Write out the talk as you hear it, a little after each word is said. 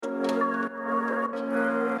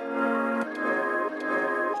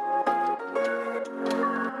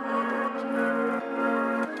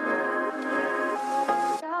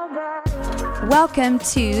Welcome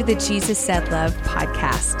to the Jesus Said Love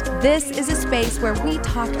podcast. This is a space where we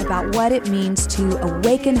talk about what it means to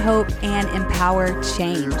awaken hope and empower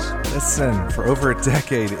change. Listen, for over a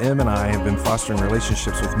decade, Em and I have been fostering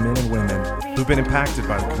relationships with men and women who've been impacted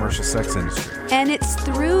by the commercial sex industry. And it's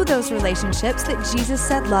through those relationships that Jesus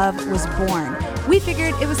Said Love was born. We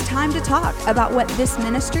figured it was time to talk about what this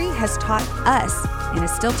ministry has taught us and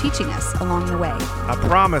is still teaching us along the way. I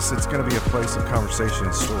promise it's going to be a place of conversation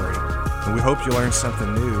and story. And we hope you learn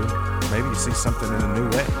something new. Maybe you see something in a new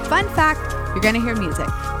way. Fun fact, you're going to hear music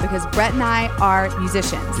because Brett and I are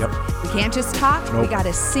musicians. Yep. We can't just talk. Nope. We got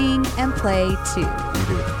to sing and play too.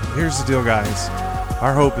 We do. Here's the deal, guys.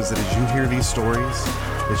 Our hope is that as you hear these stories,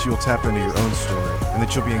 that you'll tap into your own story and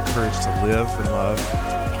that you'll be encouraged to live and love,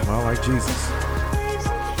 well, like Jesus.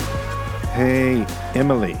 Hey,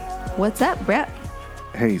 Emily. What's up, Brett?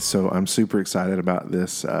 Hey, so I'm super excited about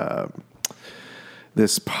this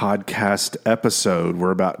this podcast episode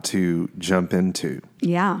we're about to jump into.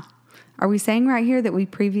 Yeah. Are we saying right here that we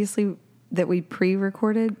pre-recorded?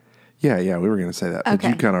 Yeah, we were going to say that. But Okay.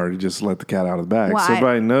 you kind of already just let the cat out of the bag. Well, so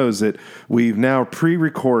everybody knows that we've now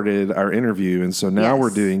pre-recorded our interview, and so now Yes. we're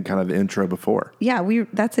doing kind of the intro before. Yeah,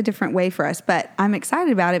 that's a different way for us, but I'm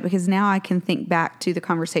excited about it because now I can think back to the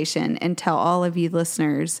conversation and tell all of you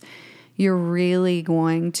listeners, you're really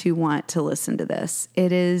going to want to listen to this.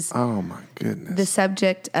 It is Oh my goodness. the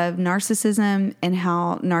subject of narcissism and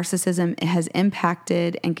how narcissism has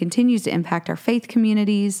impacted and continues to impact our faith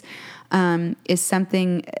communities is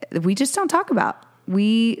something that we just don't talk about.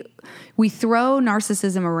 We throw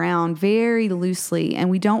narcissism around very loosely and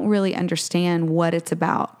we don't really understand what it's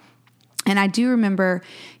about. And I do remember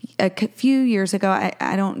a few years ago,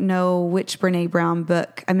 I don't know which Brene Brown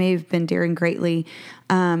book, I may have been Daring Greatly,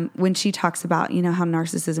 when she talks about, how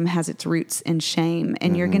narcissism has its roots in shame.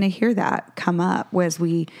 And you're going to hear that come up as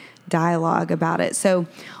we dialogue about it. So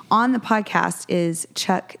on the podcast is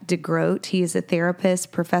Chuck DeGroat. He is a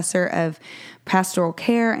therapist, professor of pastoral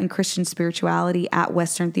care and Christian spirituality at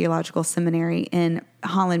Western Theological Seminary in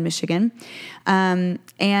Holland, Michigan. And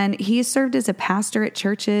he has served as a pastor at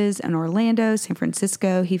churches in Orlando, San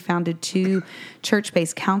Francisco. He founded 2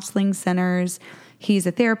 church-based counseling centers. He's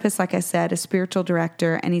a therapist, like I said, a spiritual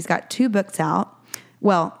director, and he's got 2 books out.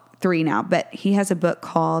 Well, 3 now, but he has a book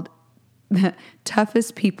called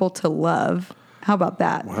Toughest People to Love. How about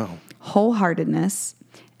that? Wow. Wholeheartedness.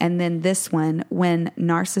 And then this one, When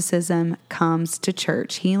Narcissism Comes to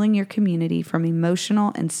Church, Healing Your Community from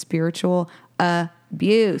Emotional and Spiritual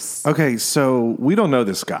Abuse. Okay, so we don't know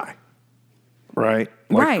this guy, right?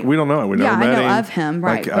 Right. We don't know him. We never Yeah, met I know him. of him,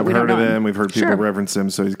 right, but I've we don't heard of know him. him. We've heard people Sure. reference him,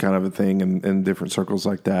 so he's kind of a thing in different circles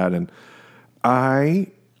like that. And I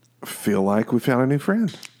feel like we found a new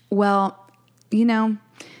friend. Well,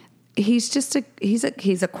 he's just he's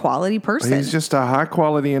a quality person. He's just a high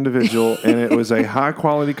quality individual, and it was a high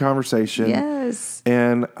quality conversation. Yes.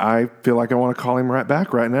 And I feel like I want to call him right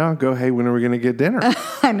back right now and go, hey, when are we going to get dinner?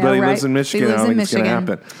 I know, But he right? lives in Michigan. He lives I don't in think it's going to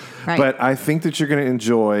Michigan. happen. Right. But I think that you're going to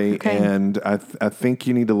enjoy, Okay. and I think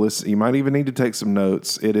you need to listen. You might even need to take some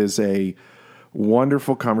notes. It is a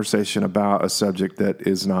wonderful conversation about a subject that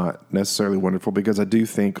is not necessarily wonderful, because I do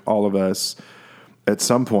think all of us at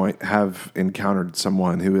some point have encountered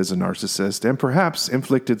someone who is a narcissist and perhaps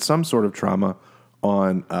inflicted some sort of trauma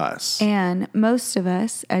on us. And most of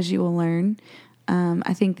us, as you will learn,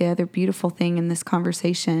 I think the other beautiful thing in this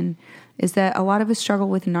conversation is that a lot of us struggle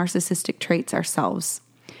with narcissistic traits ourselves.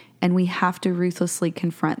 And we have to ruthlessly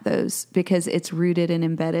confront those because it's rooted and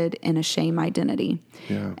embedded in a shame identity.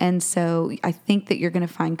 Yeah. And so I think that you're going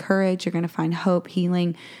to find courage, you're going to find hope,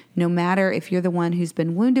 healing, no matter if you're the one who's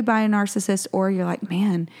been wounded by a narcissist or you're like,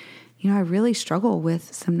 man, I really struggle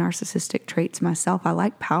with some narcissistic traits myself. I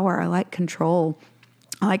like power. I like control.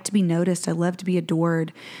 I like to be noticed. I love to be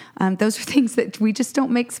adored. Those are things that we just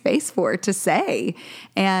don't make space for to say.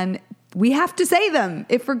 And we have to say them.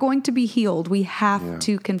 If we're going to be healed, we have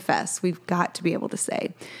to confess. We've got to be able to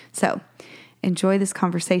say. So enjoy this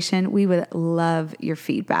conversation. We would love your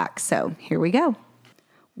feedback. So here we go.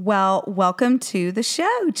 Well, welcome to the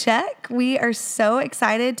show, Chuck. We are so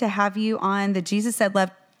excited to have you on the Jesus Said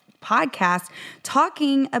Love podcast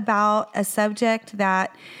talking about a subject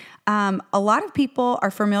that a lot of people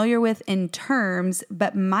are familiar with in terms,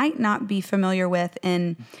 but might not be familiar with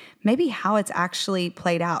in maybe how it's actually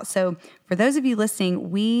played out. So for those of you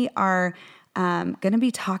listening, we are going to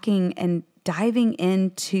be talking and diving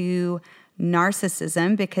into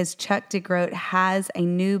narcissism because Chuck DeGroat has a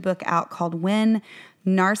new book out called When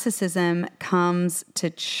Narcissism Comes to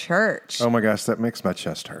Church. Oh my gosh, that makes my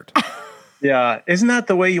chest hurt. Yeah. Isn't that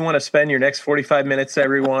the way you want to spend your next 45 minutes,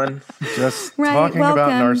 everyone? Just Right, talking about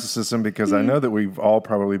welcome. narcissism because I know that we've all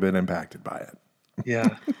probably been impacted by it.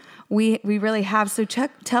 Yeah. We really have. So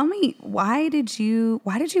Chuck, tell me, why did you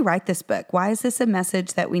write this book? Why is this a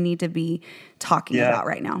message that we need to be talking about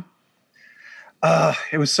right now?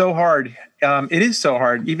 It was so hard. It is so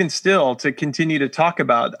hard, even still, to continue to talk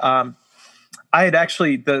about. I had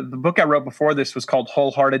actually, the book I wrote before this was called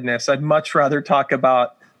Wholeheartedness. I'd much rather talk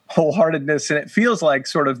about wholeheartedness, and it feels like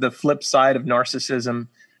sort of the flip side of narcissism.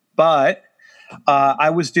 But I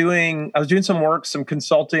was doing some work, some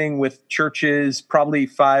consulting with churches, probably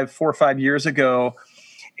 4 or 5 years ago,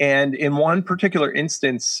 and in one particular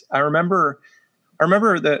instance, I remember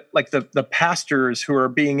the pastors who are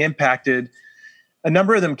being impacted. A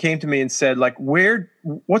number of them came to me and said, like,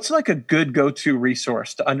 what's like a good go-to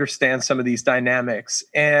resource to understand some of these dynamics?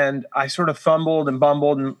 And I sort of fumbled and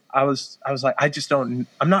bumbled, and I was like,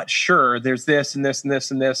 I'm not sure. There's this and this and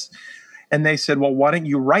this and this. And they said, well, why don't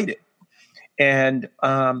you write it? And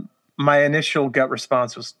my initial gut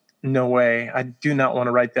response was, no way. I do not want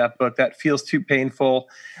to write that book. That feels too painful.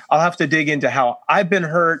 I'll have to dig into how I've been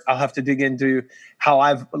hurt. I'll have to dig into how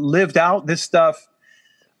I've lived out this stuff.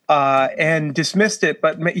 And dismissed it.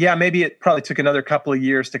 But yeah, maybe it probably took another couple of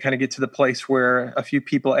years to kind of get to the place where a few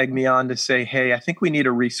people egged me on to say, hey, I think we need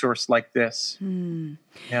a resource like this.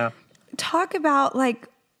 Yeah. Talk about like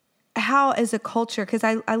how as a culture, because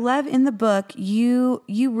I love in the book, you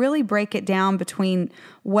really break it down between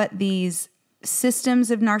what these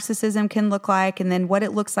systems of narcissism can look like, and then what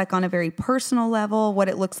it looks like on a very personal level, what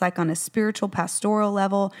it looks like on a spiritual, pastoral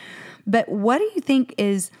level. But what do you think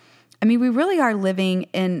is... I mean, we really are living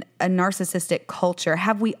in a narcissistic culture.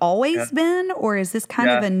 Have we always been, or is this kind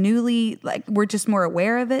of a newly, like, we're just more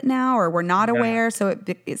aware of it now, or we're not aware, so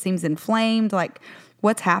it seems inflamed? Like,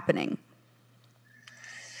 what's happening?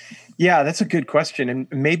 Yeah, that's a good question. And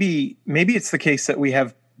maybe it's the case that we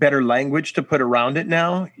have better language to put around it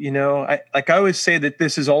now. You know, I always say that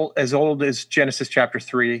this is as old as Genesis chapter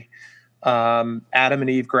 3. Adam and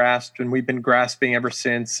Eve grasped, and we've been grasping ever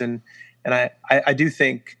since. And I do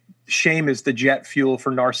think shame is the jet fuel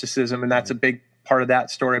for narcissism, and that's a big part of that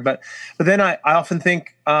story. But then I often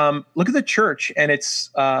think, look at the church and its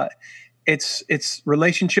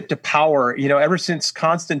relationship to power. You know, ever since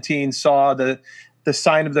Constantine saw the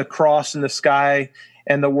sign of the cross in the sky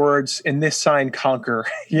and the words, "In this sign conquer,"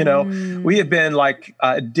 you know, we have been like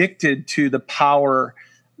addicted to the power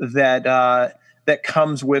that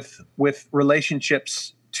comes with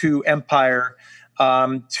relationships to empire,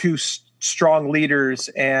 to strong leaders.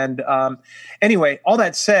 And anyway, all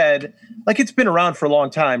that said, like, it's been around for a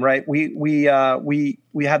long time, right? We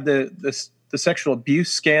have the sexual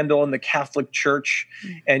abuse scandal in the Catholic Church.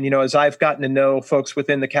 And, you know, as I've gotten to know folks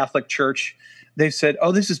within the Catholic Church, they've said,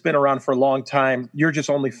 oh, this has been around for a long time. You're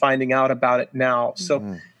just only finding out about it now.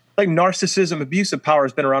 So like narcissism, abuse of power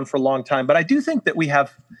has been around for a long time. But I do think that we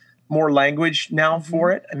have more language now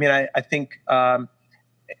for it. I mean, I think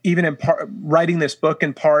even in part, writing this book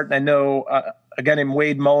in part, and I know a guy named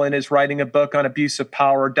Wade Mullen is writing a book on abuse of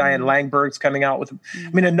power. Diane Langberg's coming out with, I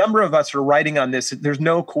mean, a number of us are writing on this. There's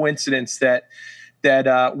no coincidence that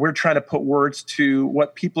we're trying to put words to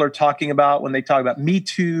what people are talking about when they talk about Me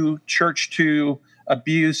Too, Church Too,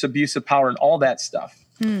 abuse of power, and all that stuff.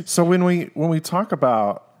 So when we talk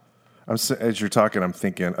about, as you're talking, I'm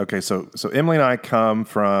thinking, okay, so Emily and I come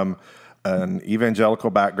from an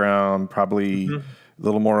evangelical background, probably a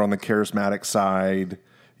little more on the charismatic side,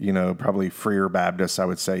 you know, probably freer Baptist, I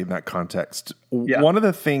would say, in that context. Yeah. One of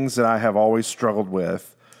the things that I have always struggled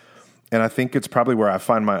with, and I think it's probably where I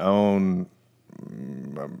find my own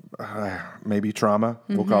maybe trauma,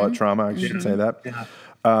 we'll call it trauma, I should say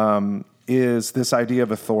that, is this idea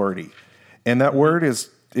of authority. And that word is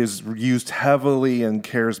used heavily in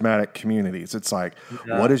charismatic communities. It's like,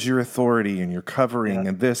 what is your authority and your covering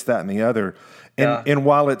and this, that, and the other. And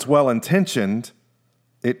while it's well-intentioned,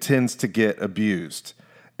 it tends to get abused.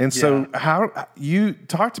 And so how you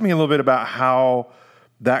talk to me a little bit about how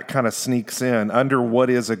that kind of sneaks in under what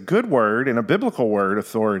is a good word and a biblical word,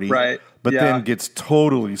 authority, but then gets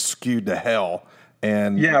totally skewed to hell.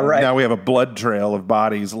 And now we have a blood trail of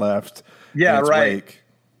bodies left in its wake.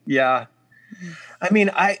 Yeah. I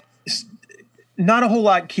mean, not a whole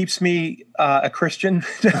lot keeps me a Christian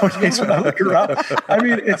nowadays when I look around. I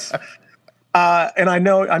mean, it's, and I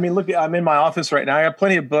know, I mean, look, I'm in my office right now. I have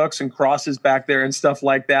plenty of books and crosses back there and stuff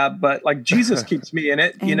like that. But like Jesus keeps me in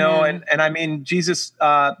it, you know, and I mean, Jesus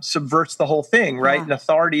subverts the whole thing, right? And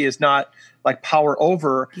authority is not like power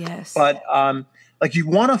over, but like you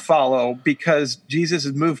want to follow because Jesus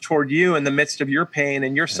has moved toward you in the midst of your pain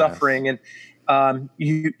and your suffering.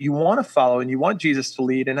 you want to follow and you want Jesus to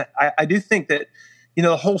lead. And I do think that,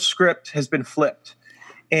 the whole script has been flipped.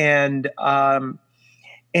 And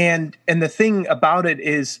the thing about it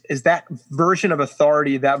is that version of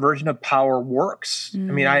authority, that version of power works. I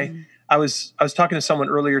mean, I was talking to someone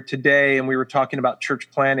earlier today, and we were talking about church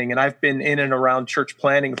planning, and I've been in and around church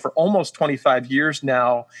planning for almost 25 years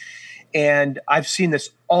now. And I've seen this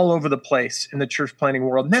all over the place in the church planning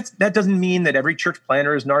world. And that doesn't mean that every church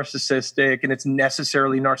planner is narcissistic and it's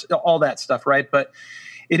necessarily all that stuff, right? But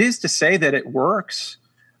it is to say that it works.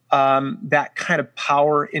 That kind of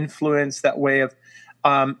power, influence, that way of,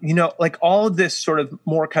 like all of this sort of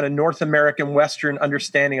more kind of North American Western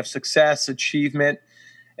understanding of success, achievement,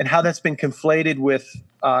 and how that's been conflated with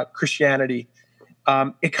Christianity.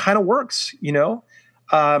 It kind of works,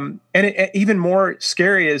 and even more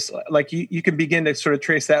scary is like you can begin to sort of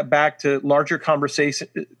trace that back to larger conversations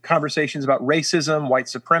about racism, white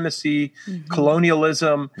supremacy,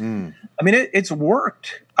 colonialism. I mean, it's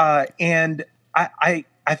worked. And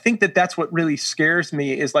I think that that's what really scares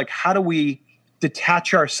me is like, how do we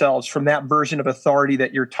detach ourselves from that version of authority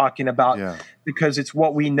that you're talking about? Yeah. Because it's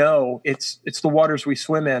what we know. It's the waters we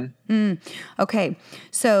swim in. Okay.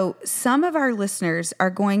 So some of our listeners are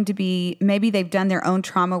going to be, maybe they've done their own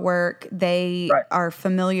trauma work. They are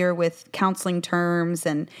familiar with counseling terms,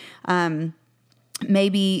 and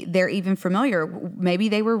maybe they're even familiar. Maybe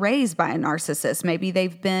they were raised by a narcissist. Maybe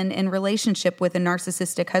they've been in relationship with a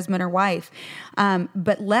narcissistic husband or wife.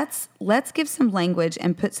 But let's give some language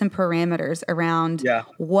and put some parameters around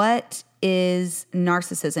what is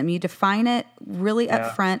narcissism. You define it really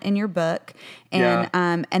upfront in your book, and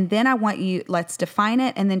then I want let's define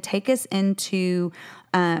it, and then take us into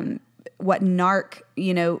what narc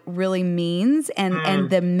really means,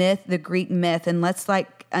 and the myth, the Greek myth, and let's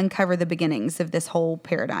uncover the beginnings of this whole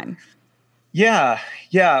paradigm. Yeah.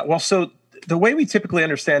 Well, so the way we typically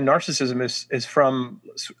understand narcissism is from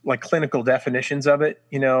like clinical definitions of it.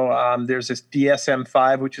 There's this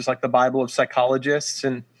DSM-5, which is like the Bible of psychologists,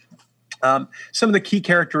 and some of the key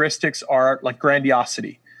characteristics are like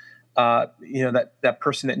grandiosity. That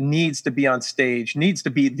person that needs to be on stage, needs to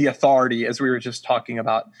be the authority, as we were just talking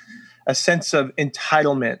about, a sense of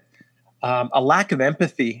entitlement, a lack of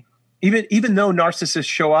empathy. Even though narcissists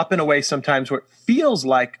show up in a way sometimes where it feels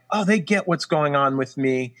like, oh, they get what's going on with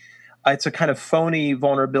me. It's a kind of phony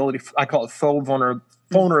vulnerability. I call it faux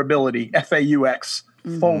vulnerability, F-A-U-X,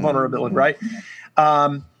 faux vulnerability, right?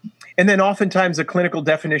 And then oftentimes the clinical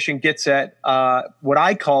definition gets at what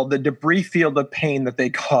I call the debris field of pain that they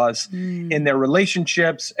cause in their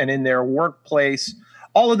relationships and in their workplace.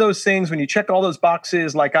 All of those things, when you check all those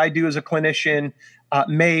boxes like I do as a clinician,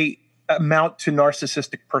 may amount to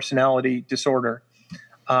narcissistic personality disorder.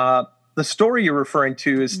 The story you're referring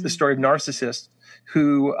to is the story of Narcissus,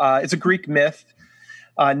 who is a Greek myth.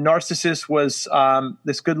 Narcissus was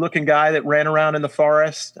this good-looking guy that ran around in the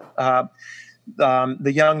forest.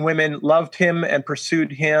 The young women loved him and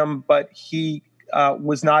pursued him, but he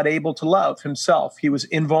was not able to love himself. He was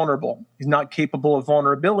invulnerable. He's not capable of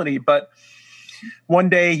vulnerability. But one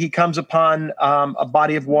day he comes upon a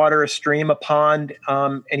body of water, a stream, a pond,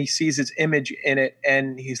 and he sees his image in it.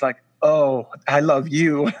 And he's like, oh, I love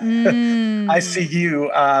you. I see you.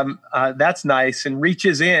 That's nice. And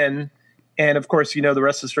reaches in. And of course, the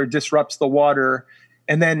rest of the story disrupts the water.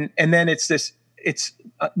 And then it's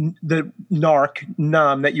the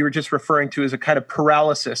numb that you were just referring to as a kind of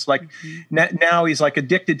paralysis. Like now he's like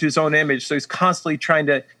addicted to his own image. So he's constantly trying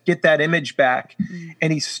to get that image back,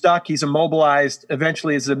 and he's stuck. He's immobilized.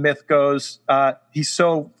 Eventually, as the myth goes, he's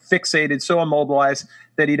so fixated, so immobilized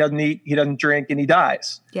that he doesn't eat, he doesn't drink, and he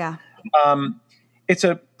dies. Yeah. It's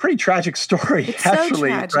a pretty tragic story, it's actually,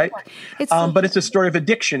 so tragic. Right? But it's a story of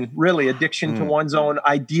addiction, really, addiction to one's own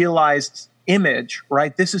idealized image,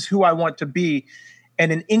 right? This is who I want to be,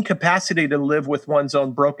 and an incapacity to live with one's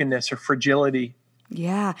own brokenness or fragility.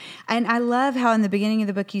 Yeah. And I love how in the beginning of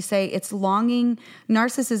the book you say it's longing.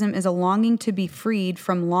 Narcissism is a longing to be freed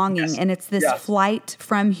from longing. Yes. And it's this flight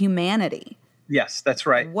from humanity. Yes, that's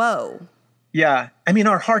right. Whoa. Yeah. I mean,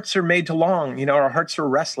 our hearts are made to long. Our hearts are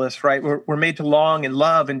restless, right? We're made to long and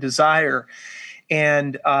love and desire.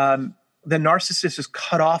 And the narcissist is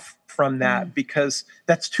cut off from that because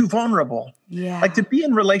that's too vulnerable. Yeah. Like to be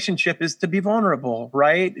in relationship is to be vulnerable,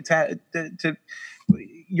 right?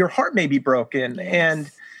 Your heart may be broken.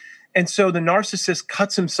 Yes. And so the narcissist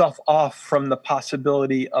cuts himself off from the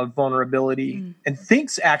possibility of vulnerability and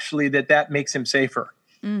thinks actually that makes him safer.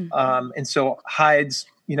 And so hides,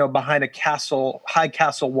 behind high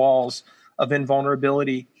castle walls of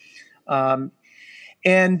invulnerability. And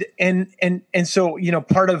so,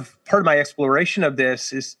 part of my exploration of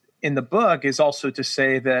this is in the book is also to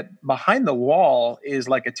say that behind the wall is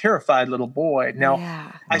like a terrified little boy.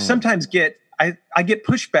 Now, I sometimes get I get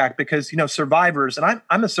pushback because, survivors, and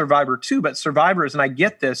I'm a survivor too, but survivors, and I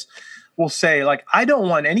get this, will say, like, I don't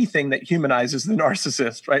want anything that humanizes the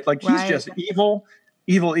narcissist, right? Like, he's just evil,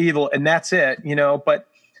 and that's it, But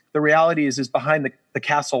the reality is behind the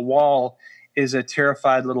castle wall is a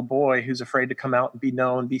terrified little boy who's afraid to come out and be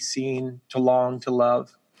known, be seen, to long, to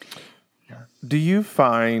love. Do you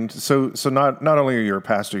find so not only are you a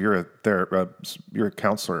pastor, you're a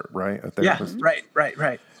counselor, right? A therapist. Yeah,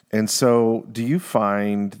 right. And so, do you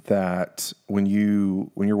find that when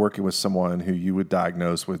you're working with someone who you would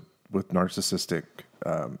diagnose with narcissistic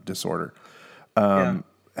disorder, I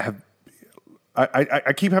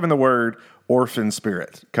keep having the word orphan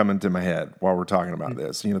spirit come into my head while we're talking about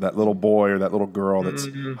this. That little boy or that little girl that's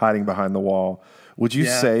hiding behind the wall. Would you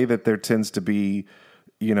say that there tends to be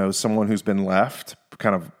someone who's been left,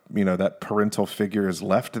 kind of, that parental figure has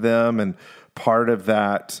left them, and part of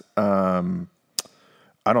that, part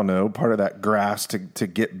of that grasp to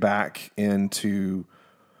get back into,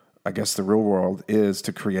 I guess, the real world is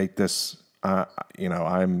to create this,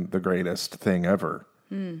 I'm the greatest thing ever.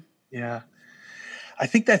 Yeah. I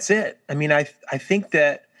think that's it. I mean, I think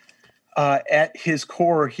that at his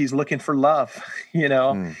core, he's looking for love,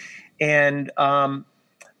 and,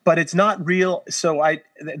 but it's not real. So it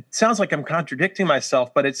sounds like I'm contradicting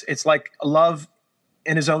myself, but it's like a love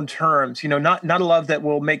in his own terms, not a love that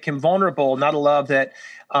will make him vulnerable, not a love that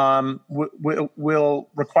will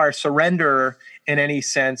require surrender in any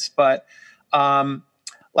sense. But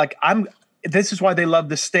this is why they love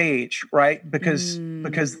the stage, right? Because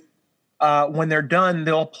when they're done,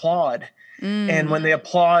 they'll applaud. And when they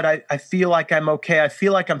applaud, I feel like I'm okay. I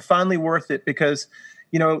feel like I'm finally worth it because,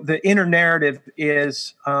 the inner narrative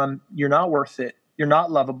is you're not worth it. You're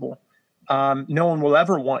not lovable. No one will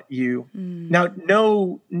ever want you. Now,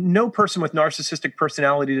 no person with narcissistic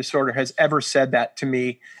personality disorder has ever said that to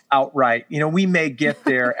me outright. We may get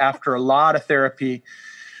there after a lot of therapy,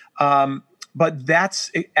 but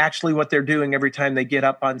that's actually what they're doing every time they get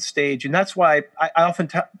up on stage. And that's why I often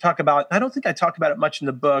talk about, I don't think I talk about it much in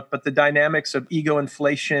the book, but the dynamics of ego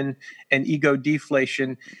inflation and ego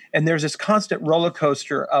deflation. And there's this constant roller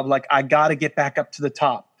coaster of like, I got to get back up to the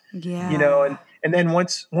top, and then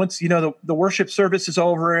once the worship service is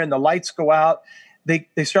over and the lights go out, they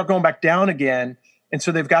start going back down again. And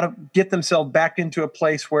so they've got to get themselves back into a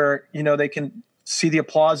place where, they can see the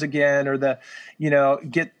applause again, or the,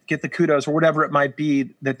 get the kudos or whatever it might be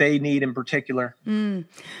that they need in particular.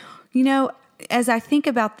 As I think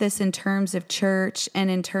about this in terms of church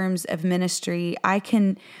and in terms of ministry, I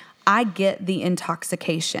get the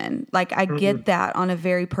intoxication. Like I get that on a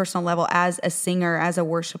very personal level as a singer, as a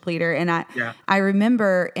worship leader. And I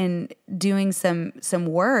remember in doing some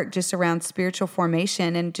work just around spiritual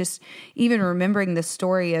formation and just even remembering the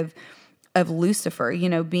story of Lucifer,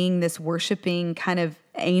 being this worshiping kind of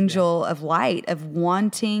angel of light, of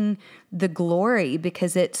wanting the glory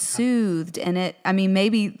because it soothed and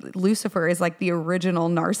maybe Lucifer is like the original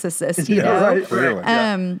narcissist, Right.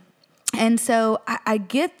 Really. And so I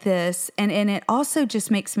get this, and it also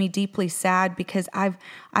just makes me deeply sad because I've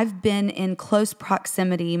been in close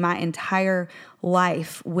proximity my entire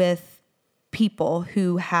life with people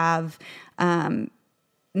who have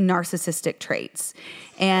narcissistic traits.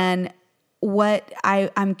 And what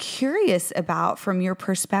I'm curious about from your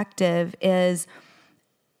perspective is,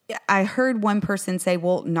 I heard one person say,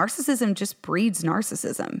 well, narcissism just breeds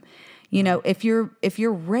narcissism. If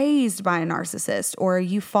you're raised by a narcissist or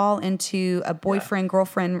you fall into a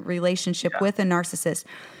boyfriend-girlfriend relationship with a narcissist,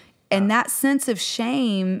 and that sense of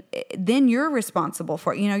shame, then you're responsible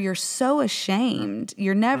for it. You're so ashamed.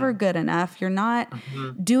 You're never good enough. You're not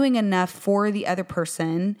doing enough for the other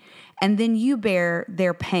person. And then you bear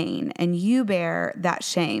their pain and you bear that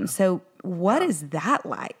shame. So what is that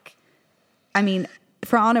like? I mean,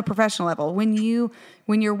 on a professional level, when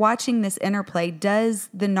you're watching this interplay, does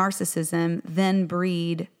the narcissism then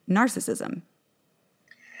breed narcissism?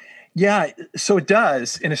 Yeah, so it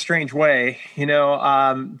does in a strange way.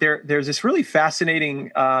 There's this really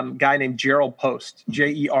fascinating guy named Gerald Post,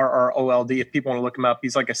 Jerrold. If people want to look him up,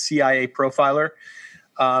 he's like a CIA profiler.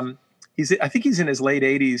 I think he's in his late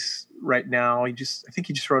 80s right now. I think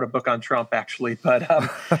he just wrote a book on Trump, actually. But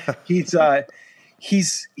he's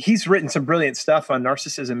written some brilliant stuff on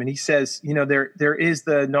narcissism, and he says, there is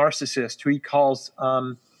the narcissist who he calls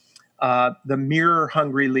the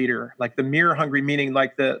mirror-hungry leader, like the mirror-hungry, meaning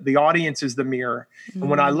like the audience is the mirror. And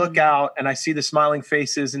when I look out and I see the smiling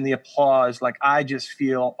faces and the applause, like I just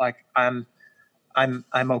feel like I'm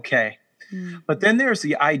okay. But then there's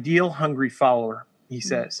the ideal hungry follower, he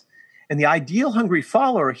says. And the ideal hungry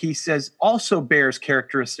follower, he says, also bears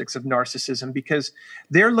characteristics of narcissism because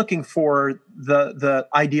they're looking for the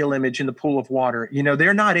ideal image in the pool of water.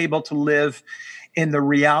 They're not able to live in the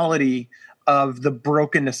reality of the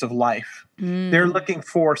brokenness of life. They're looking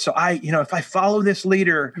for, if I follow this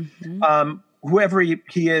leader, whoever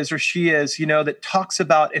he is or she is, that talks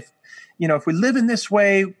about if we live in this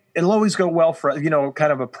way, it'll always go well for us,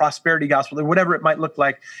 kind of a prosperity gospel or whatever it might look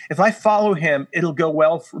like. If I follow him, it'll go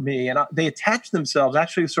well for me. And they attach themselves,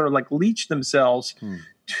 actually sort of like leech themselves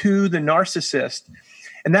to the narcissist.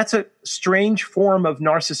 And that's a strange form of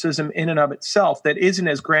narcissism in and of itself that isn't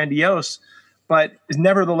as grandiose, but is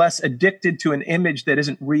nevertheless addicted to an image that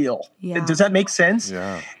isn't real. Yeah. Does that make sense?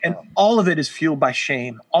 Yeah. And all of it is fueled by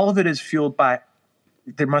shame. All of it is fueled by,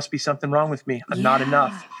 there must be something wrong with me. I'm not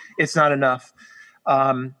enough. It's not enough.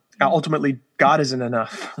 Ultimately, God isn't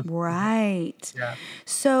enough. Right. Yeah.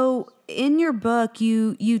 So in your book,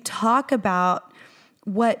 you talk about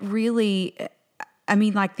what really,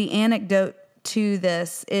 like the anecdote to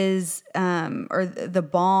this is, or the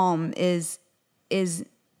balm is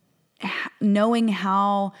knowing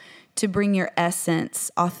how to bring your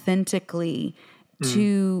essence authentically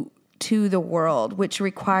to the world, which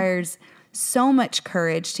requires so much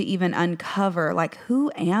courage to even uncover, like, who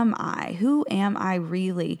am I? Who am I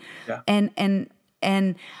really? Yeah. And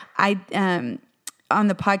I, on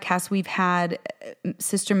the podcast, we've had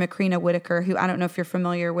Sister Macrina Whitaker, who I don't know if you're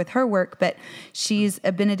familiar with her work, but she's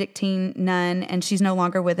a Benedictine nun and she's no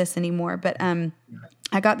longer with us anymore. But I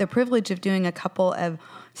got the privilege of doing a couple of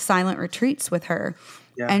silent retreats with her,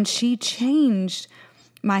 and she changed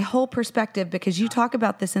my whole perspective, because you talk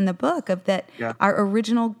about this in the book of that our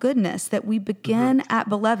original goodness, that we begin at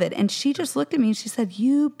beloved. And she just looked at me and she said,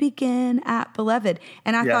 you begin at beloved.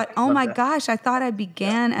 And I thought, oh my gosh, I thought I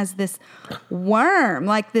began as this worm,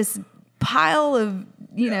 like this pile of,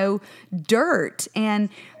 dirt. And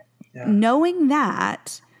knowing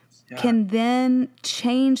that can then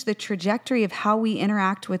change the trajectory of how we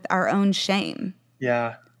interact with our own shame.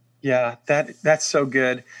 Yeah. That's so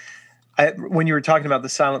good. When you were talking about the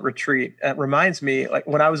silent retreat, it reminds me, like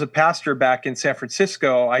when I was a pastor back in San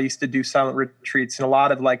Francisco, I used to do silent retreats, and a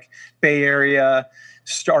lot of like Bay Area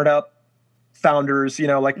startup founders,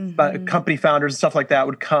 company founders and stuff like that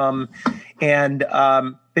would come, and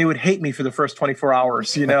they would hate me for the first 24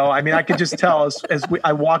 hours. I could just tell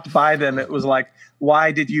I walked by them, it was like,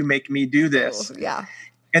 why did you make me do this? Yeah.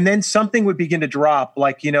 And then something would begin to drop,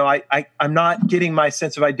 like, I'm not getting my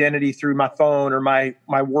sense of identity through my phone or my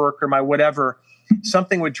work or my whatever.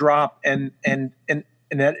 Something would drop, and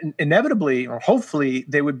inevitably or hopefully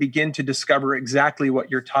they would begin to discover exactly what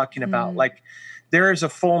you're talking about. Like, there is a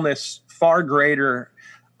fullness far greater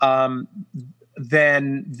than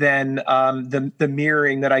the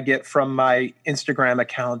mirroring that I get from my Instagram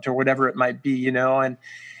account or whatever it might be, and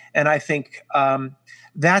I think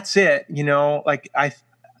that's it,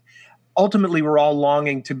 ultimately, we're all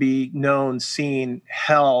longing to be known, seen,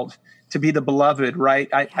 held, to be the beloved, right?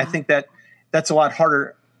 I think that's a lot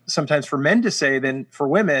harder sometimes for men to say than for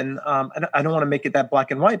women. I don't want to make it that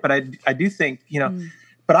black and white, but I do think,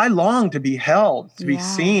 but I long to be held, to be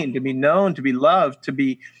seen, to be known, to be loved,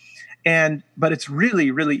 but it's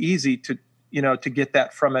really, really easy to get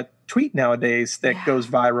that from a tweet nowadays that goes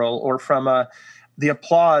viral, or from the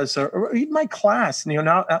applause, or even my class.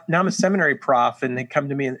 Now I'm a seminary prof, and they come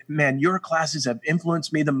to me and, man, your classes have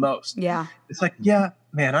influenced me the most. Yeah. It's like,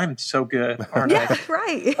 man, I'm so good, aren't I?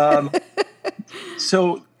 Right.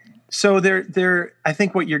 So there, I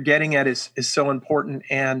think what you're getting at is so important.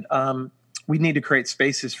 And we need to create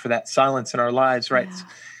spaces for that silence in our lives, right? Yeah.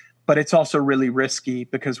 But it's also really risky,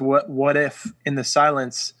 because what if in the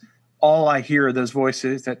silence, all I hear are those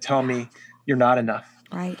voices that tell me you're not enough.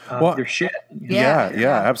 Right. You're shit. Yeah.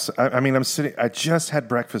 Absolutely. I just had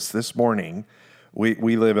breakfast this morning.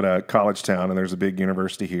 We live in a college town, and there's a big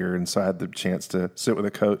university here. And so I had the chance to sit with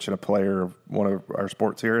a coach and a player of one of our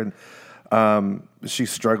sports here. And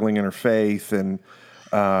she's struggling in her faith. And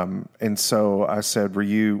so I said, were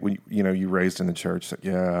you raised in the church? Said,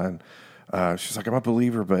 yeah. And she's like, I'm a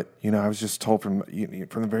believer, but, I was just told from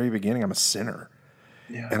the very beginning, I'm a sinner.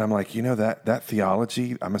 Yeah. And I'm like, that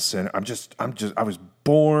theology, I'm a sinner. I was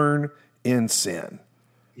born in sin.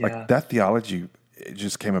 Yeah. Like, that theology, it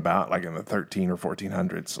just came about like in the 13 or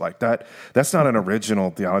 1400s. Like that's not an original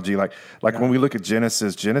theology. Like when we look at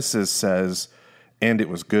Genesis says, and it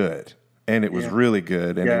was good, and it was really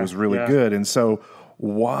good, and it was really good. And so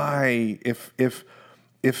why, if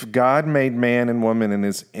God made man and woman in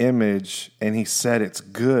his image, and he said it's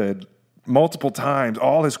good multiple times,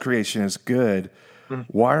 all his creation is good,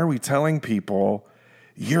 why are we telling people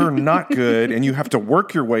you're not good and you have to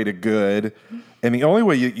work your way to good. And the only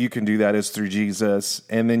way you can do that is through Jesus.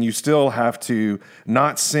 And then you still have to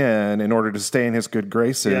not sin in order to stay in his good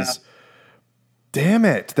graces. Yeah. Damn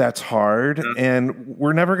it, that's hard, and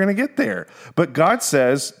we're never going to get there. But God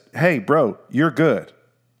says, hey, bro, you're good.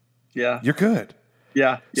 Yeah. You're good.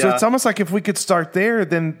 Yeah. So it's almost like if we could start there,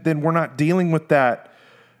 then we're not dealing with that,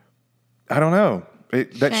 I don't know,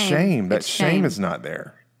 that shame. That shame is not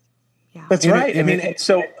there. Yeah. That's right.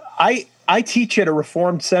 So I teach at a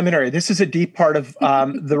Reformed seminary. This is a deep part of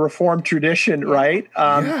the Reformed tradition, right?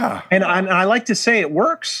 And I like to say it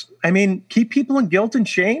works. I mean, keep people in guilt and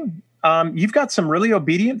shame. You've got some really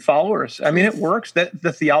obedient followers. I mean, it works. That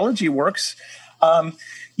the theology works.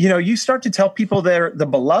 You start to tell people they're the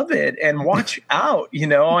beloved and watch out,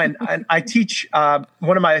 and I teach I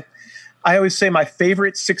always say my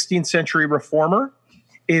favorite 16th century reformer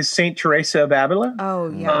is Saint Teresa of Avila. Oh,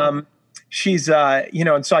 yeah. She's,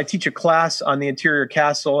 and so I teach a class on the interior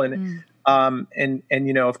castle and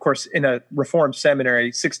of course, in a Reformed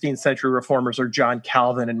seminary, 16th century reformers are John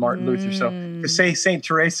Calvin and Martin Luther. So to say St.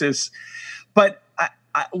 Teresa's, but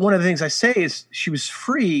one of the things I say is she was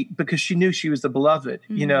free because she knew she was the beloved,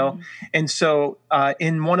 And so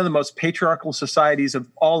in one of the most patriarchal societies of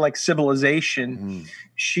all like civilization,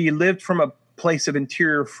 she lived from a place of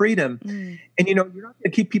interior freedom. And, you're not going to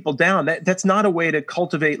keep people down. That's not a way to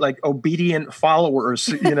cultivate like obedient followers,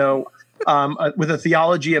 with a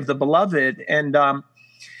theology of the beloved. And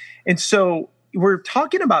so we're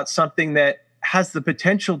talking about something that has the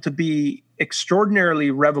potential to be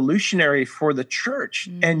extraordinarily revolutionary for the church.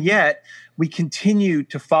 And yet we continue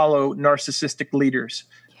to follow narcissistic leaders.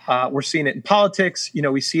 We're seeing it in politics.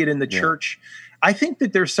 We see it in the church. I think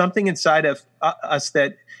that there's something inside of us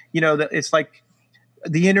that, that it's like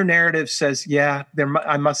the inner narrative says,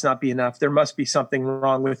 I must not be enough. There must be something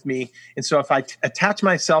wrong with me. And so if I attach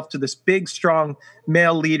myself to this big, strong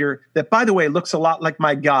male leader that, by the way, looks a lot like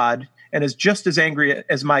my God and is just as angry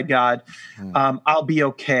as my God, I'll be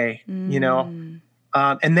okay, and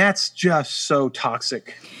that's just so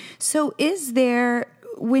toxic. So is there,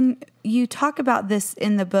 when you talk about this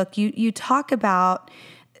in the book, you talk about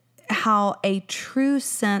how a true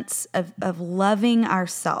sense of loving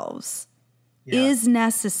ourselves is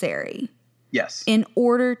necessary. Yes. In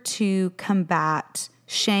order to combat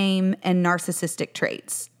shame and narcissistic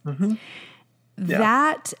traits.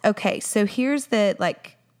 So here's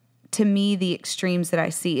to me, the extremes that I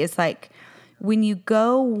see is like when you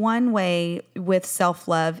go one way with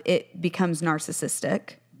self-love, it becomes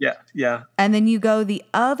narcissistic. Yeah. And then you go the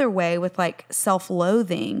other way with like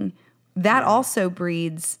self-loathing, that also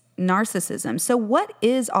breeds narcissism. So what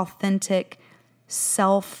is authentic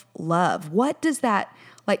self-love? What does that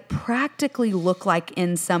like practically look like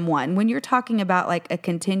in someone when you're talking about like a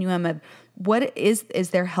continuum of what is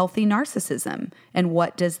there healthy narcissism and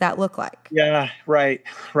what does that look like? Yeah, right.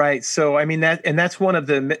 So, I mean, that's one of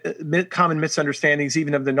the common misunderstandings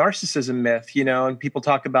even of the narcissism myth, and people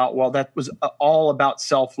talk about, well, that was all about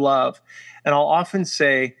self-love. And I'll often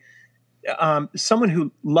say, someone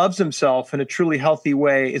who loves himself in a truly healthy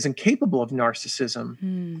way is incapable of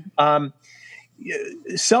narcissism.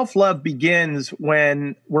 Self-love begins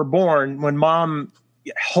when we're born, when mom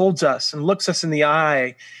holds us and looks us in the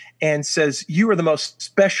eye and says, you are the most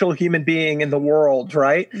special human being in the world,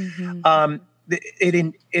 right?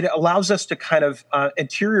 It allows us to kind of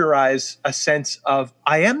interiorize a sense of,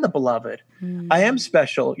 I am the beloved. I am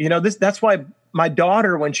special. That's why my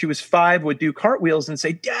daughter, when she was 5, would do cartwheels and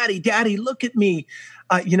say, Daddy, look at me.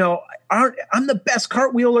 I'm the best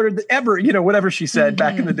cartwheeler ever, whatever she said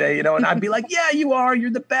back in the day, and I'd be like, yeah, you are,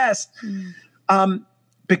 you're the best.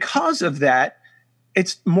 Because of that,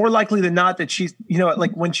 it's more likely than not that she's,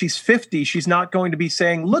 like when she's 50, she's not going to be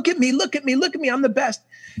saying, look at me, I'm the best,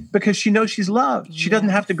 because she knows she's loved. She doesn't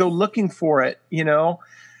have to go looking for it,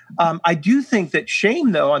 I do think that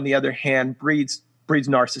shame, though, on the other hand, breeds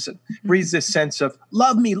narcissism, breeds this sense of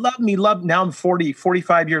love me. Now I'm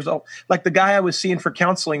 45 years old. Like the guy I was seeing for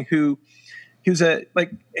counseling he was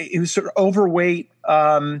sort of overweight,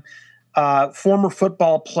 former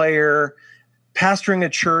football player, pastoring a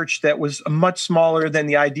church that was much smaller than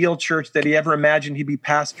the ideal church that he ever imagined he'd be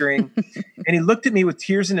pastoring. And he looked at me with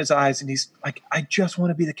tears in his eyes and he's like, I just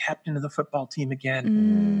want to be the captain of the football team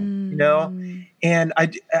again, And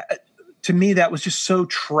to me, that was just so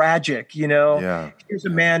tragic, Here's a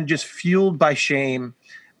man just fueled by shame.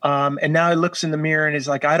 And now he looks in the mirror and is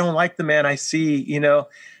like, I don't like the man I see,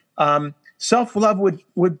 Self-love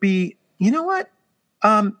would be,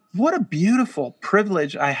 what a beautiful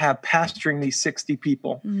privilege I have pastoring these 60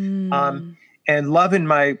 people. and loving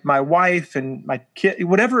my wife and my kid,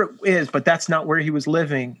 whatever it is, but that's not where he was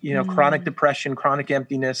living. Chronic depression, chronic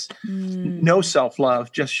emptiness, no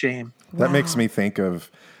self-love, just shame. That makes me think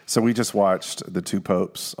of, so we just watched The Two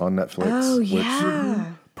Popes on Netflix. Oh, yeah. Which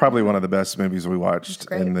probably one of the best movies we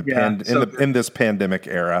watched in in this pandemic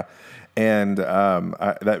era. And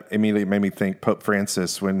that immediately made me think Pope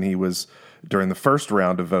Francis, when he was during the first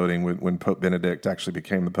round of voting, when Pope Benedict actually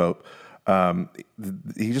became the Pope,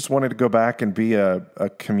 he just wanted to go back and be a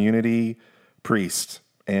community priest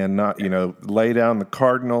and not, lay down the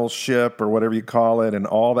cardinalship or whatever you call it and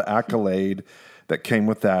all the accolade that came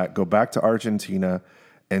with that, go back to Argentina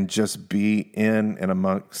and just be in and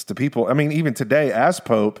amongst the people. I mean, even today as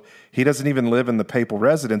Pope, he doesn't even live in the papal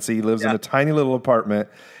residency. He lives in a tiny little apartment.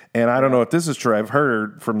 And I don't know if this is true. I've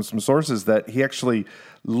heard from some sources that he actually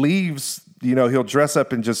leaves, he'll dress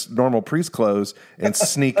up in just normal priest clothes and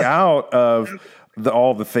sneak out of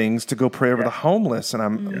all the things to go pray over the homeless. And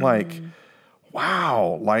I'm like,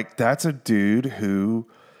 wow, like that's a dude who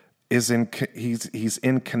is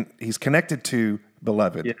he's connected to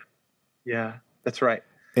beloved. Yeah, that's right.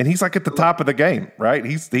 And he's like at the top of the game, right?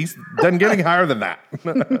 He's doesn't get any higher than that.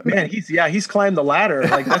 Man, he's climbed the ladder.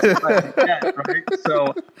 Like that's what I get, right?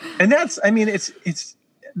 So, and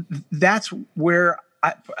that's where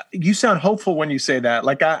you sound hopeful when you say that.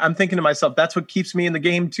 Like I'm thinking to myself, that's what keeps me in the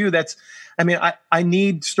game too. I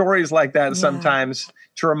need stories like that sometimes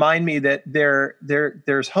to remind me that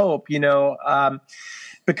there's hope,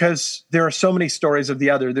 because there are so many stories of the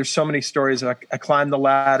other. There's so many stories of I climbed the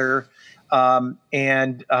ladder.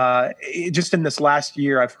 Just in this last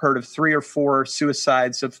year, I've heard of 3 or 4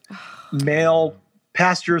 suicides of male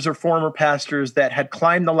pastors or former pastors that had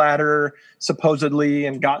climbed the ladder supposedly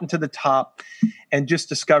and gotten to the top and just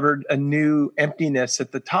discovered a new emptiness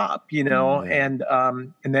at the top, and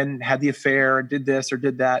then had the affair, did this or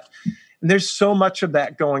did that. And there's so much of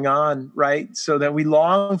that going on, right? So that we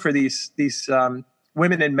long for these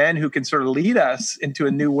women and men who can sort of lead us into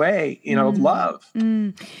a new way, of love.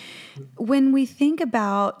 When we think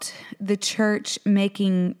about the church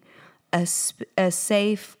making a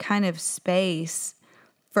safe kind of space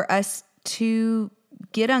for us to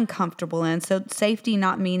get uncomfortable in, so safety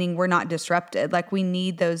not meaning we're not disrupted, like we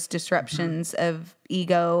need those disruptions of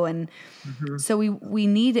ego, and so we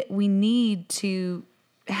need to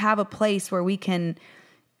have a place where we can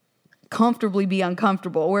comfortably be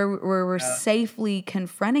uncomfortable, where we're safely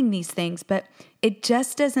confronting these things, but it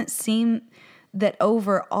just doesn't seem that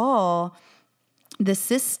overall the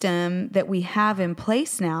system that we have in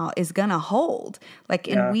place now is going to hold.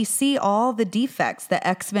 And we see all the defects, the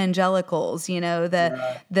ex-evangelicals,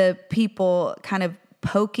 the people kind of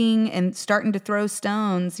poking and starting to throw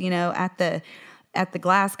stones, at the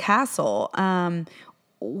glass castle.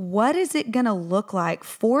 What is it going to look like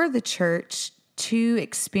for the church to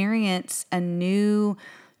experience a new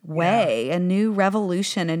way, a new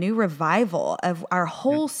revolution, a new revival of our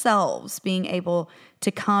whole selves being able to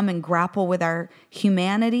come and grapple with our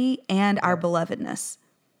humanity and our belovedness,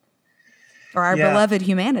 or our beloved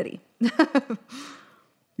humanity?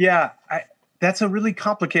 That's a really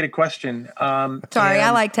complicated question. Sorry, I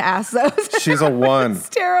like to ask those. She's a 1. It's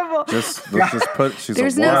terrible. Let's just put she's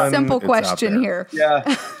There's a 1. no simple question here.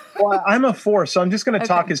 Yeah. Well, I'm a 4, so I'm just going to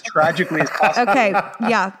talk as tragically as possible. Okay.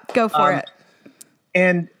 Yeah, go for it.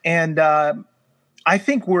 And I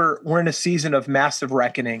think we're in a season of massive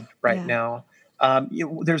reckoning right now.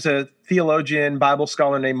 There's a theologian, Bible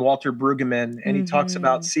scholar named Walter Brueggemann, and he talks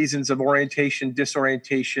about seasons of orientation,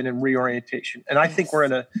 disorientation, and reorientation. And I think we're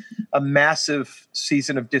in a massive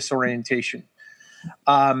season of disorientation.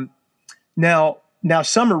 Now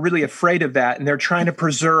some are really afraid of that, and they're trying to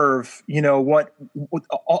preserve, make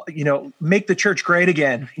the church great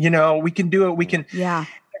again. We can do it. We can. Yeah.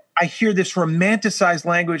 I hear this romanticized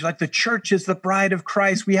language like the church is the bride of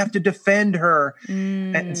Christ. We have to defend her.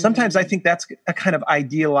 And sometimes I think that's a kind of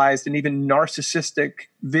idealized and even narcissistic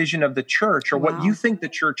vision of the church, or what you think the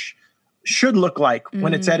church should look like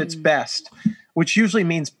when it's at its best, which usually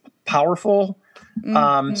means powerful,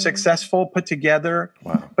 successful, put together.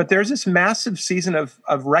 Wow. But there's this massive season of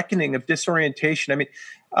reckoning, of disorientation. I mean,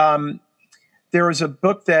 there was a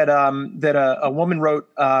book that a woman wrote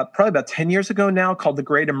probably about 10 years ago now called The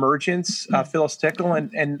Great Emergence, Phyllis Tickle.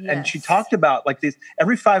 And she talked about like these,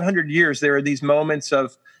 every 500 years, there are these moments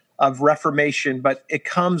of reformation, but it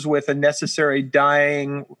comes with a necessary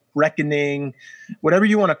dying, reckoning, whatever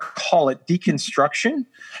you want to call it, deconstruction.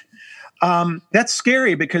 That's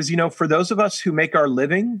scary because, for those of us who make our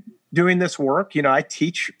living doing this work, I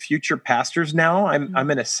teach future pastors now. I'm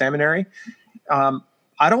in a seminary.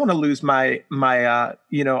 I don't want to lose my I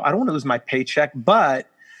don't want to lose my paycheck, but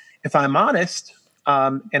if I'm honest,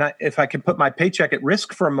 if I can put my paycheck at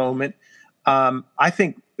risk for a moment, I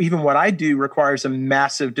think even what I do requires a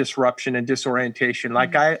massive disruption and disorientation.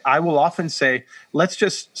 Like I will often say, let's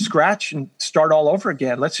just scratch and start all over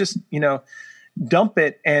again. Let's just, dump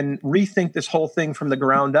it and rethink this whole thing from the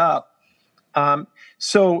ground up.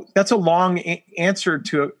 So that's a long answer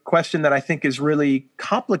to a question that I think is really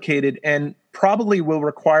complicated and probably will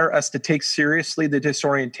require us to take seriously the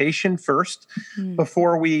disorientation first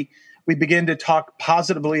before we begin to talk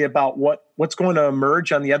positively about what's going to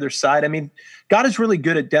emerge on the other side. I mean, God is really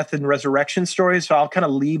good at death and resurrection stories, so I'll kind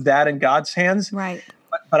of leave that in God's hands. Right.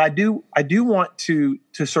 But I do want to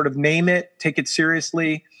sort of name it, take it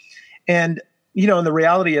seriously. And, and the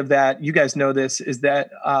reality of that, you guys know this, is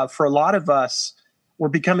that for a lot of us, we're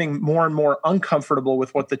becoming more and more uncomfortable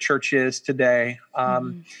with what the church is today.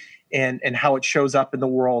 And how it shows up in the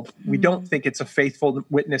world. We don't think it's a faithful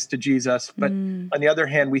witness to Jesus, but on the other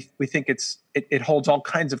hand, we think it holds all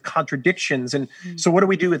kinds of contradictions. And so what do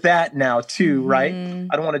we do with that now too, right?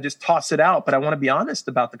 I don't want to just toss it out, but I want to be honest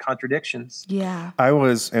about the contradictions. Yeah. I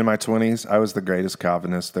was, in my 20s, I was the greatest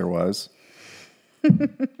Calvinist there was.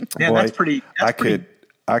 Man, that's pretty. I could.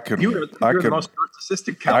 You were the most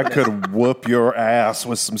narcissistic Calvinist. I could whoop your ass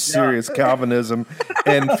with some serious Calvinism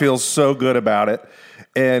and feel so good about it.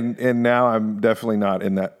 And now I'm definitely not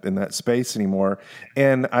in that space anymore.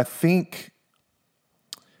 And I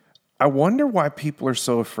wonder why people are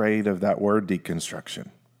so afraid of that word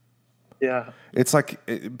deconstruction. Yeah. It's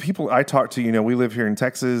like people I talk to, we live here in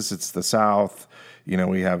Texas, it's the South,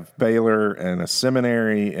 we have Baylor and a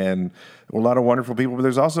seminary and a lot of wonderful people, but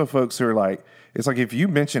there's also folks who are like, it's like if you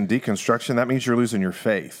mention deconstruction, that means you're losing your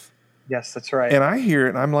faith. Yes, that's right. And I hear it,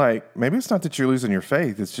 and I'm like, maybe it's not that you're losing your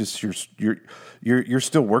faith. It's just you're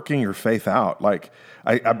still working your faith out. Like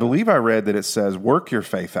I believe I read that it says work your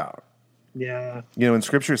faith out. Yeah. In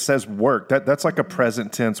Scripture it says work. That's like a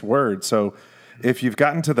present tense word. So if you've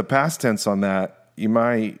gotten to the past tense on that, you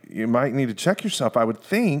might need to check yourself. I would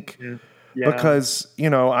think, because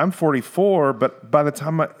I'm 44, but by the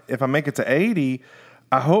time if I make it to 80,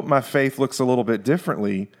 I hope my faith looks a little bit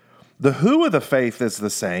differently. The who of the faith is the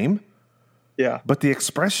same. Yeah. But the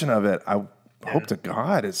expression of it, I hope to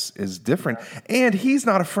God, is different. And he's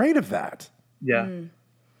not afraid of that. Yeah.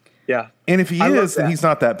 Yeah. And if he is, then he's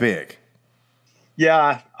not that big.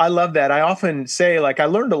 Yeah, I love that. I often say, I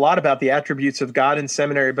learned a lot about the attributes of God in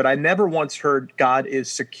seminary, but I never once heard God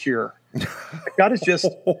is secure. God is just,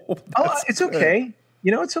 it's okay.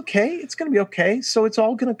 It's okay. It's going to be okay. So it's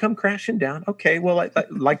all going to come crashing down. Okay. Well,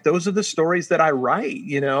 like those are the stories that I write,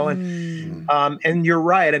 and you're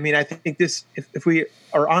right. I mean, I think this, if we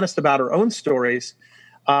are honest about our own stories,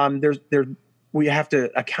 we have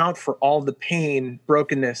to account for all the pain,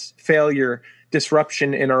 brokenness, failure,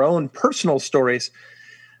 disruption in our own personal stories.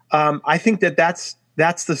 I think that's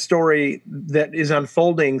the story that is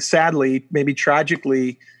unfolding, sadly, maybe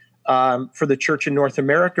tragically, for the church in North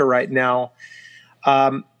America right now.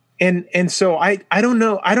 And so I don't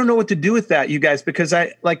know what to do with that, you guys, because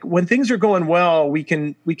when things are going well, we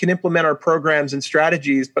can implement our programs and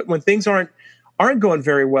strategies, but when things aren't going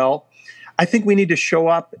very well, I think we need to show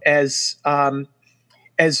up as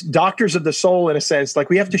doctors of the soul, in a sense. Like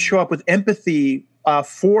we have to show up with empathy,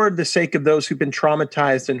 for the sake of those who've been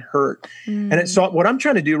traumatized and hurt. And so what I'm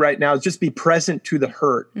trying to do right now is just be present to the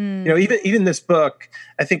hurt. Even this book,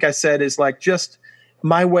 I think I said, is just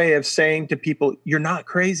my way of saying to people, you're not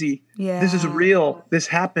crazy. Yeah. This is real. This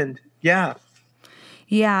happened. Yeah.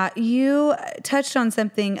 Yeah. You touched on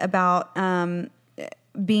something about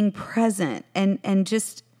being present and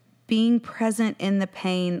just being present in the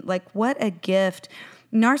pain. Like, what a gift.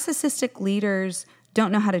 Narcissistic leaders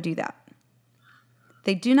don't know how to do that.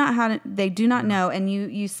 They do not know. And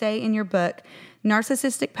you say in your book,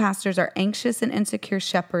 narcissistic pastors are anxious and insecure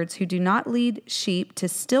shepherds who do not lead sheep to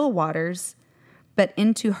still waters, but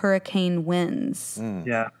into hurricane winds.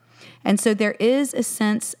 Yeah. And so there is a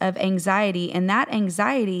sense of anxiety, and that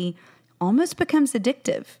anxiety almost becomes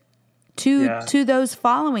addictive to those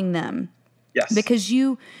following them. Yes. Because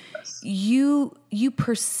you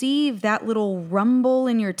perceive that little rumble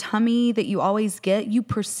in your tummy that you always get. You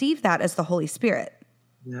perceive that as the Holy Spirit.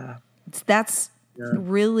 Yeah. That's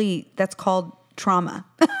called trauma.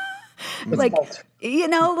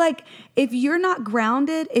 If you're not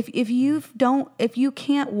grounded, if you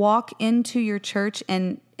can't walk into your church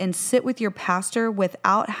and sit with your pastor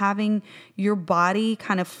without having your body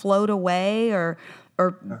kind of float away or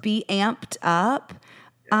be amped up,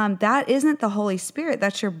 that isn't the Holy Spirit.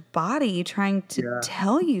 That's your body trying to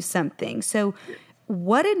tell you something. So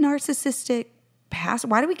what did narcissistic pastor,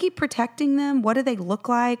 why do we keep protecting them? What do they look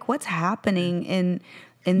like? What's happening in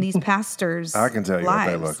in these pastors' I can tell you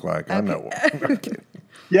lives. what they look like. I know one.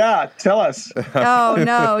 Yeah, tell us. Oh,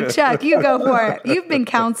 no, Chuck, you go for it. You've been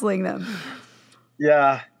counseling them.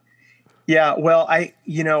 Yeah. Yeah. Well, I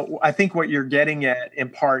think what you're getting at in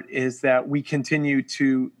part is that we continue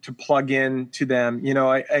to plug in to them.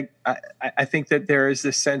 I think that there is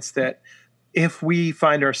this sense that if we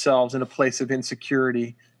find ourselves in a place of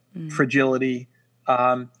insecurity, fragility,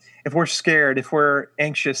 if we're scared, if we're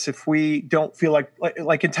anxious, if we don't feel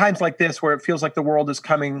like in times like this where it feels like the world is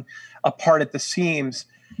coming apart at the seams,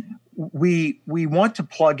 we want to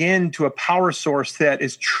plug into a power source that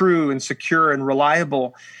is true and secure and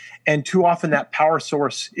reliable. And too often that power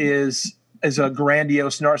source is a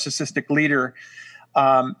grandiose narcissistic leader.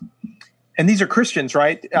 And these are Christians,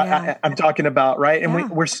 right? Yeah. I'm talking about, right? And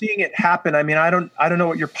we're seeing it happen. I mean, I don't know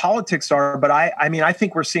what your politics are, but I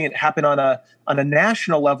think we're seeing it happen on a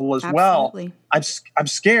national level as Absolutely. well. I'm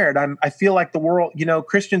scared. I feel like the world,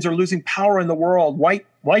 Christians are losing power in the world. White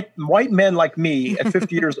men like me at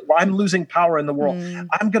 50 years, I'm losing power in the world.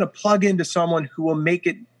 I'm going to plug into someone who will make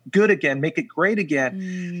it good again, make it great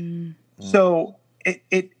again. So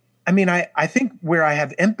I think where I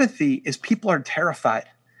have empathy is people are terrified.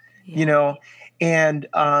 And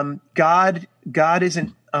God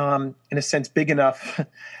isn't, in a sense, big enough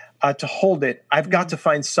to hold it. I've got to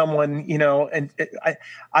find someone, and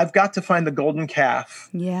I've got to find the golden calf.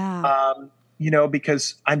 Yeah.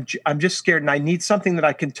 Because I'm just scared, and I need something that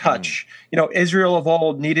I can touch. Israel of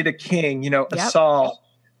old needed a king, a Saul.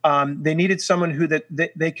 They needed someone who that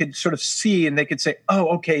they could sort of see, and they could say, "Oh,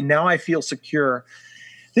 okay, now I feel secure."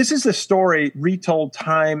 This is the story retold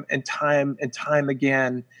time and time and time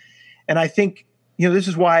again. And I think, this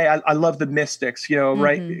is why I love the mystics,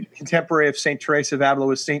 right? Contemporary of St. Teresa of Avila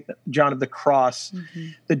was St. John of the Cross.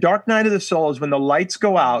 The dark night of the soul is when the lights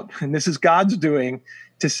go out, and this is God's doing,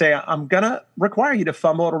 to say, I'm going to require you to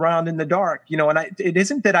fumble around in the dark. And it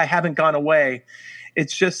isn't that I haven't gone away.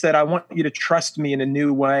 It's just that I want you to trust me in a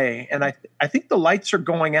new way. And I think the lights are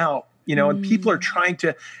going out, and people are trying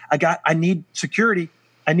to, I need security.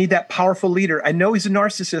 I need that powerful leader. I know he's a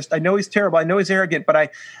narcissist. I know he's terrible. I know he's arrogant,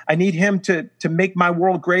 but I need him to make my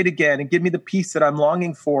world great again and give me the peace that I'm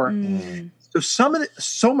longing for. So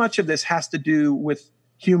so much of this has to do with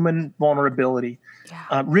human vulnerability,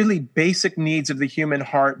 really basic needs of the human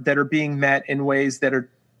heart that are being met in ways that are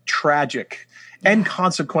tragic and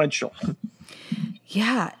consequential.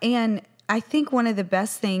 Yeah. And I think one of the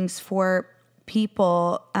best things for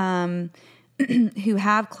people who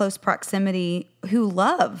have close proximity, who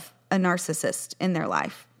love a narcissist in their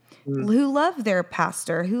life, who love their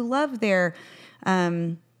pastor, who love their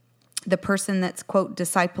the person that's, quote,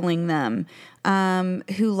 discipling them,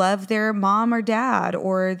 who love their mom or dad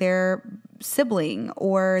or their sibling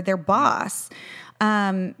or their boss.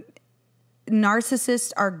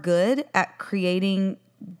 Narcissists are good at creating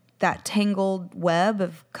that tangled web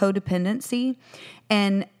of codependency.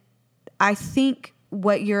 And I think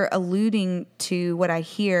what you're alluding to, what I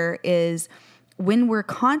hear, is when we're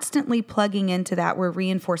constantly plugging into that, we're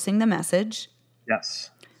reinforcing the message. Yes.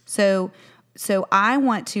 So I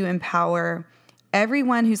want to empower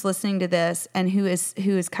everyone who's listening to this and who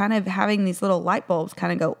is kind of having these little light bulbs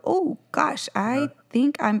kind of go, oh gosh, I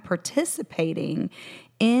think I'm participating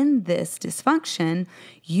in this dysfunction.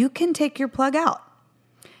 You can take your plug out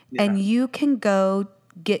and you can go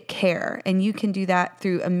get care, and you can do that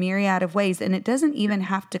through a myriad of ways. And it doesn't even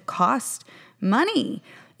have to cost money.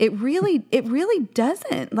 It really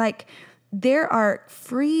doesn't. Like, there are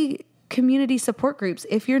free community support groups.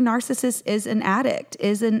 If your narcissist is an addict,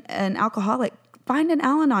 is an alcoholic, find an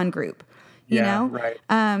Al-Anon group, you know?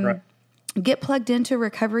 Right. Get plugged into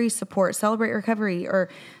recovery support, Celebrate Recovery, or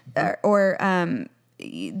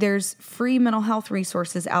there's free mental health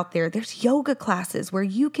resources out there. There's yoga classes where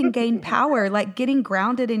you can gain power, like getting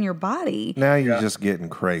grounded in your body. Now you're just getting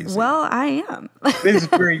crazy. Well, I am. This is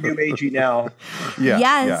very new agey now.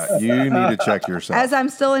 Yeah, you need to check yourself. As I'm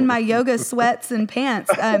still in my yoga sweats and pants,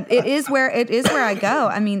 it is where I go.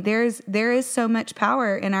 I mean, there is so much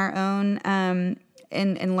power in our own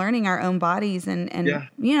in learning our own bodies and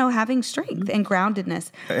having strength and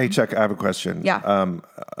groundedness. Hey, Chuck, I have a question. Yeah.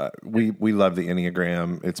 We love the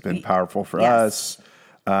Enneagram. It's been powerful for us.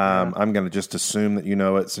 I'm going to just assume that you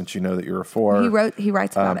know it, since you know that you're a 4. He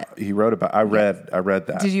writes about it. He wrote about. I read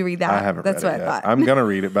that. Did you read that? I haven't. That's read what it I yet. thought. I'm going to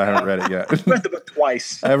read it, but I haven't read it yet. I read the book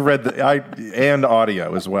twice. I've read and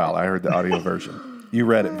audio as well. I heard the audio version. You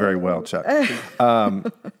read it very well, Chuck.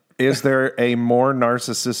 Is there a more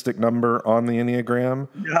narcissistic number on the Enneagram,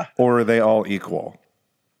 or are they all equal?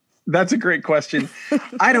 That's a great question.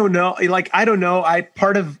 I don't know. I don't know.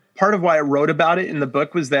 Part of part of why I wrote about it in the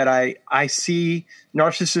book was that I see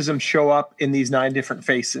narcissism show up in these 9 different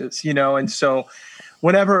faces, and so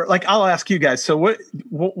whenever, like, I'll ask you guys, so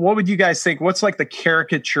what would you guys think? What's like the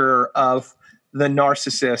caricature of the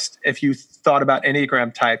narcissist if you thought about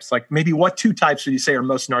Enneagram types? Like, maybe what 2 types would you say are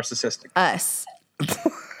most narcissistic? Us.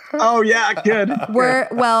 Oh yeah, good.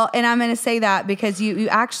 Well, and I'm going to say that because you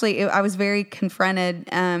actually, I was very confronted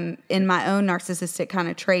in my own narcissistic kind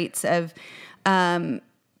of traits of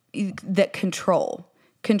that control.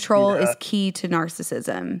 Control is key to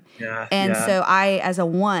narcissism. Yeah, and so I, as a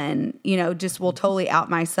 1, just will totally out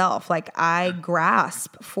myself. Like, I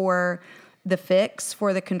grasp for the fix,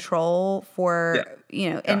 for the control, for,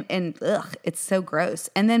 and it's so gross.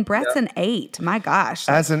 And then Brett's an 8. My gosh.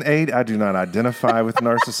 As an 8, I do not identify with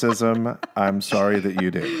narcissism. I'm sorry that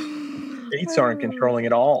you do. 8s aren't controlling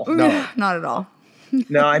at all. No, not at all.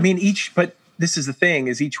 No, I mean, but this is the thing,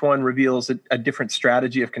 is each one reveals a different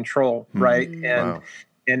strategy of control, right?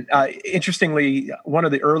 And interestingly, one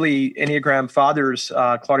of the early Enneagram fathers,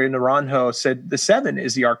 Claudio Naranjo, said the 7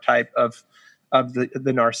 is the archetype of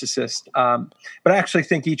the narcissist. But I actually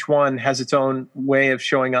think each one has its own way of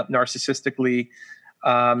showing up narcissistically.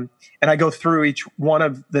 And I go through each one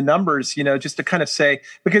of the numbers, just to kind of say,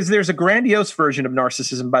 because there's a grandiose version of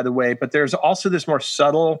narcissism, by the way, but there's also this more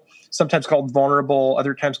subtle, sometimes called vulnerable,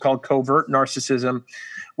 other times called covert narcissism,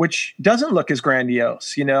 which doesn't look as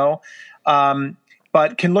grandiose,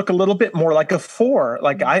 but can look a little bit more like a 4.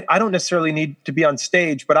 Like, I don't necessarily need to be on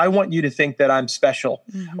stage, but I want you to think that I'm special,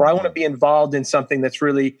 or I want to be involved in something that's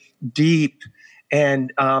really deep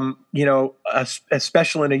and,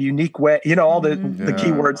 special in a unique way, all the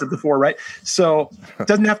key words of the 4, right? So it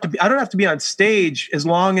doesn't have to be, I don't have to be on stage as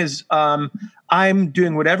long as I'm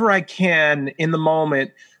doing whatever I can in the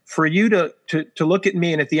moment for you to look at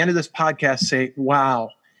me and at the end of this podcast say,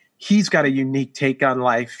 wow, he's got a unique take on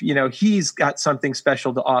life. He's got something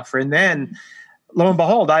special to offer. And then lo and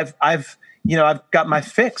behold, I've got my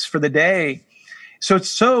fix for the day. So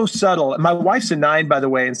it's so subtle. My wife's a 9, by the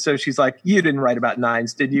way. And so she's like, you didn't write about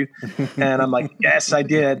 9s, did you? And I'm like, yes, I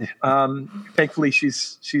did. Thankfully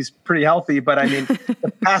she's pretty healthy, but I mean,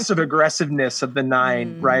 the passive aggressiveness of the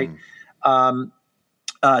 9, right?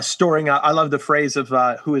 Storing up, I love the phrase of,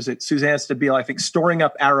 who is it? Suzanne Stabile, I think, storing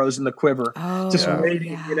up arrows in the quiver,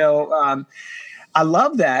 waiting, I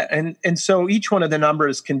love that. And so each one of the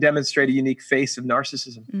numbers can demonstrate a unique face of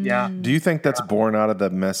narcissism. Yeah. Do you think that's born out of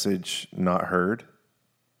the message not heard?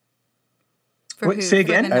 For who? Say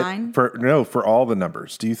again? For the 9? For all the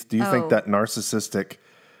numbers. Do you think that narcissistic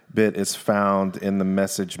bit is found in the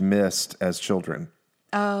message missed as children?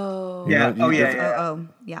 Oh. Yeah.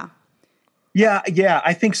 Yeah. Yeah,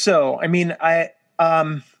 I think so. I mean,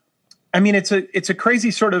 it's a crazy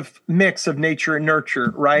sort of mix of nature and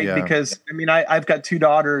nurture, right? Yeah. Because I've got 2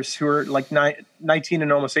 daughters who are like 19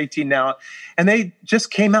 and almost 18 now, and they just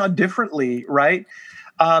came out differently, right?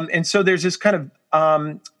 And so there's this kind of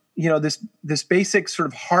this basic sort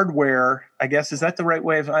of hardware, I guess. Is that the right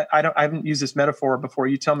way of? I haven't used this metaphor before.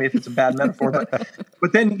 You tell me if it's a bad metaphor,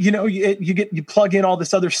 but then you plug in all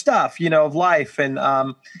this other stuff, of life and.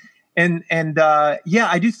 I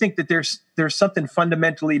do think that there's something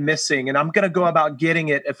fundamentally missing, and I'm going to go about getting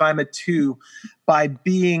it if I'm a 2 by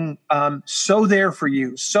being so there for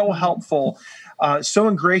you, so helpful, so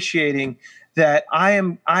ingratiating that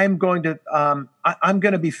I'm going to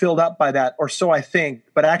be filled up by that, or so I think,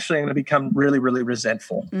 but actually I'm going to become really, really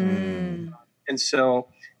resentful. And so,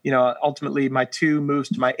 ultimately my 2 moves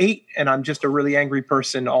to my 8, and I'm just a really angry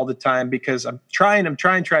person all the time because I'm trying.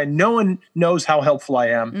 No one knows how helpful I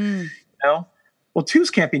am. Well,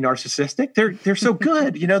 2s can't be narcissistic. They're so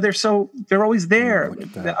good. They're always there.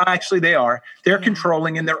 Actually, they are. They're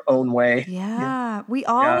controlling in their own way. Yeah. We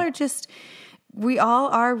all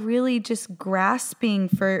are really just grasping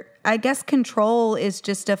for, I guess control is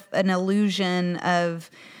just an illusion of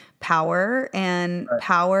power, and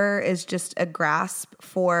power is just a grasp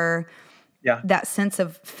for that sense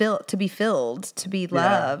of to be filled, to be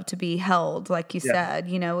loved, to be held, like you said.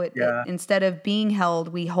 Instead of being held,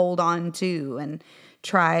 we hold on to and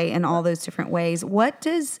try in all those different ways. What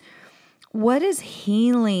does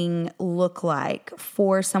healing look like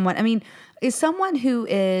for someone? I mean, is someone who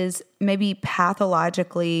is maybe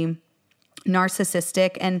pathologically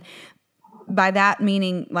narcissistic, and by that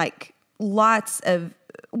meaning like lots of,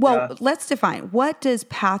 let's define, what does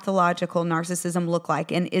pathological narcissism look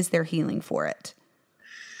like, and is there healing for it?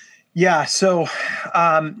 Yeah. So,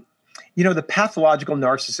 the pathological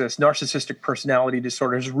narcissistic personality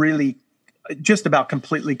disorder is really just about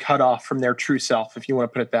completely cut off from their true self, if you want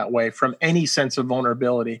to put it that way, from any sense of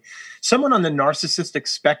vulnerability. Someone on the narcissistic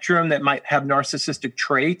spectrum that might have narcissistic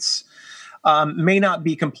traits may not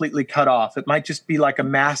be completely cut off. It might just be like a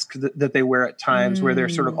mask that they wear at times where they're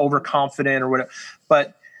sort of overconfident or whatever.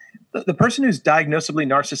 But the person who's diagnosably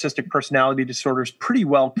narcissistic personality disorder is pretty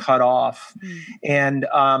well cut off. And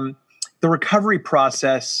the recovery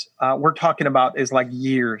process we're talking about is like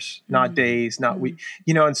years, not days, not weeks.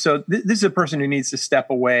 And so this is a person who needs to step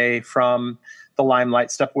away from the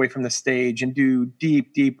limelight, step away from the stage, and do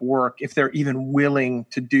deep, deep work if they're even willing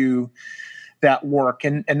to do that work.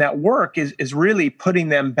 And that work is really putting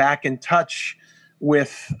them back in touch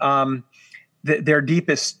with their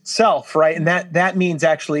deepest self, right? And that means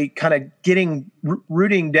actually kind of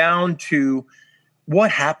rooting down to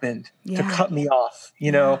what happened to cut me off,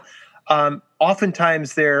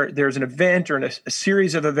 oftentimes there's an event or a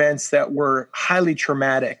series of events that were highly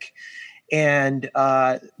traumatic, and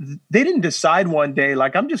they didn't decide one day,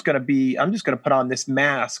 like, I'm just going to put on this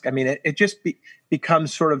mask. I mean, it just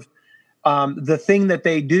becomes sort of the thing that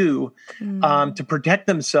they do to protect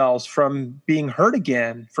themselves from being hurt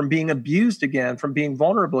again, from being abused again, from being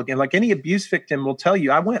vulnerable again. Like any abuse victim will tell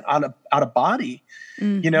you, I went out of body,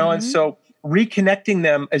 and so reconnecting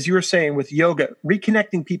them, as you were saying with yoga,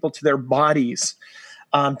 reconnecting people to their bodies,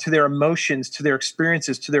 to their emotions, to their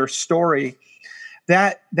experiences, to their story,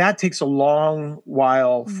 that takes a long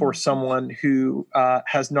while for someone who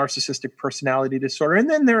has narcissistic personality disorder. And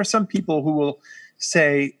then there are some people who will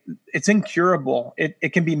say it's incurable.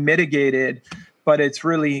 It can be mitigated, but it's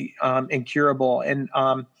really incurable. And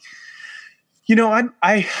I'm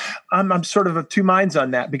sort of two minds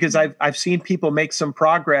on that, because I've seen people make some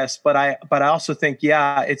progress, but I also think,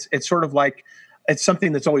 it's sort of like it's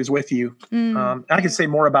something that's always with you. I can say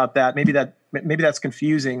more about that. Maybe that's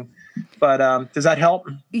confusing, but does that help?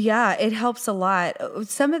 Yeah, it helps a lot.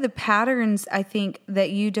 Some of the patterns I think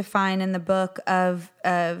that you define in the book of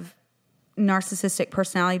narcissistic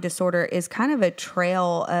personality disorder is kind of a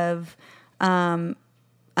trail of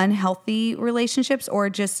unhealthy relationships, or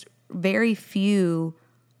just very few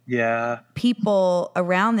people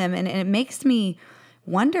around them. And it makes me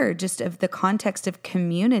wonder just of the context of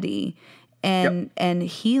community and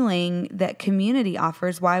healing that community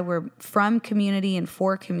offers, why we're from community and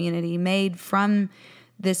for community, made from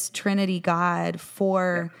this Trinity God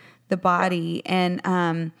for the body. And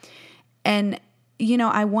I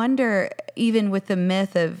wonder, even with the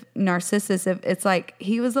myth of Narcissus, it's like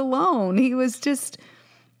he was alone. He was just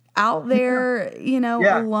out there,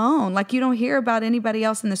 alone. Like, you don't hear about anybody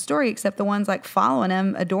else in the story except the ones like following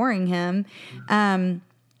him, adoring him.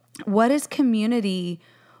 What is community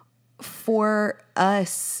for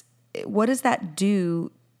us? What does that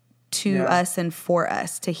do to us and for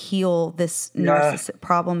us to heal this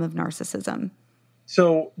problem of narcissism?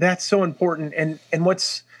 So that's so important. And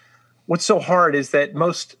what's so hard is that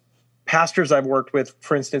most pastors I've worked with,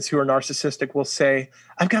 for instance, who are narcissistic, will say,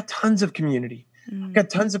 I've got tons of community. I've got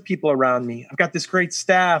tons of people around me. I've got this great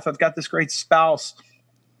staff. I've got this great spouse.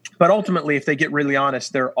 But ultimately, if they get really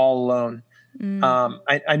honest, they're all alone.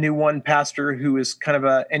 I knew one pastor who was kind of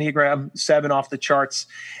a Enneagram 7 off the charts,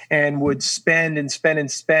 and would spend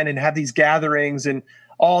and have these gatherings and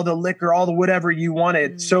all the liquor, all the whatever you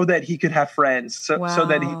wanted, so that he could have friends, so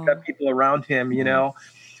that he could have people around him,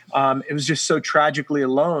 It was just so tragically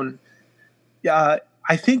alone. I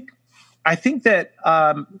think that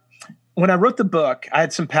when I wrote the book, I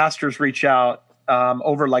had some pastors reach out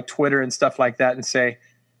over like Twitter and stuff like that and say,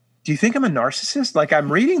 do you think I'm a narcissist? Like,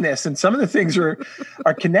 I'm reading this and some of the things are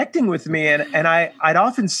connecting with me. And I'd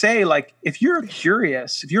often say, like, if you're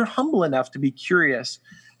curious, if you're humble enough to be curious,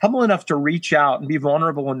 humble enough to reach out and be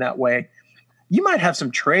vulnerable in that way, you might have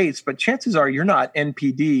some traits, but chances are you're not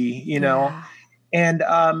NPD, And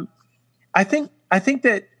I think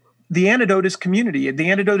that the antidote is community. The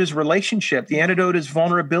antidote is relationship. The antidote is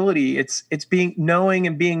vulnerability. It's knowing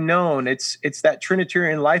and being known. It's that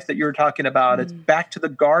Trinitarian life that you were talking about. It's back to the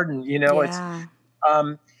garden, It's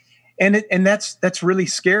and that's really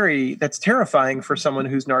scary. That's terrifying for someone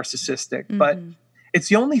who's narcissistic. But it's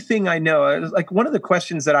the only thing I know. Like, one of the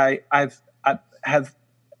questions that I have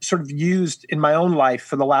sort of used in my own life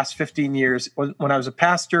for the last 15 years, when I was a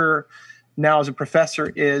pastor, now as a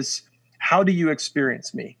professor, is, how do you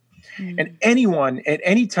experience me? And anyone at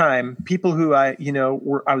any time, people who I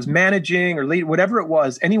was managing or lead, whatever it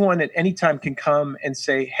was, anyone at any time can come and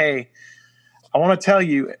say, hey, I want to tell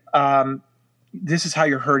you, this is how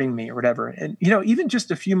you're hurting me, or whatever. And, even just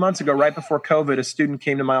a few months ago, right before COVID, a student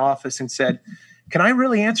came to my office and said, can I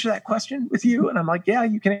really answer that question with you? And I'm like, yeah,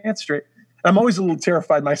 you can answer it. I'm always a little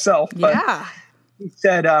terrified myself. But he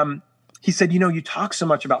said, he said, you talk so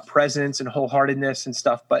much about presence and wholeheartedness and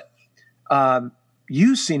stuff, but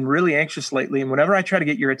you seem really anxious lately. And whenever I try to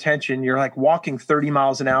get your attention, you're like walking 30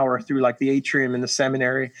 miles an hour through like the atrium in the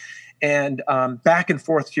seminary and back and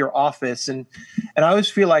forth to your office. And I always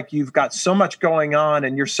feel like you've got so much going on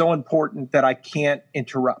and you're so important that I can't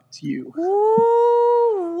interrupt you.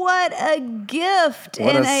 Ooh, what a gift.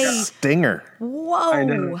 What and a stinger. Whoa. I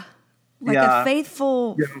know. Like a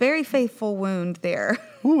faithful, very faithful wound there.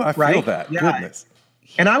 Ooh, I feel Right? that. Yeah. Goodness.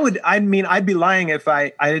 And I'd be lying if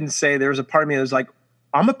I didn't say there was a part of me that was like,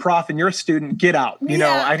 I'm a prof and you're a student, get out.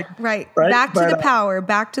 Right. Back to the power,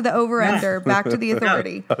 back to the over-under, back to the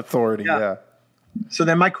authority. Authority, yeah. So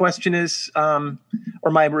then my question is, or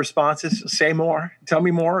my response is, say more, tell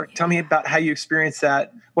me more. Tell me about how you experience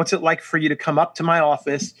that. What's it like for you to come up to my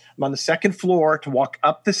office? I'm on the second floor, to walk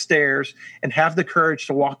up the stairs and have the courage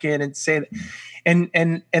to walk in and say that,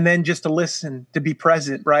 and then just to listen, to be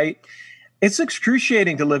present, right? It's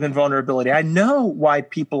excruciating to live in vulnerability. I know why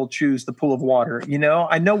people choose the pool of water.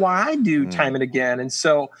 I know why I do time and again. And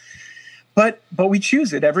so, but we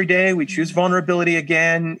choose it every day. We choose vulnerability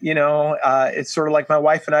again. It's sort of like my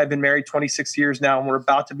wife and I have been married 26 years now, and we're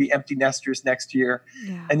about to be empty nesters next year.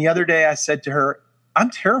 Yeah. And the other day I said to her, I'm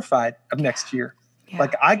terrified of next year. Yeah.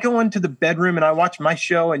 Like I go into the bedroom and I watch my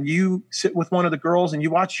show and you sit with one of the girls and you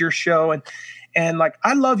watch your show and like,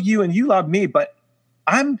 I love you and you love me, but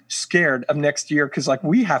I'm scared of next year because like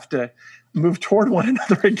we have to move toward one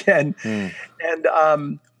another again.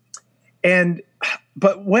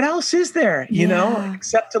 But what else is there,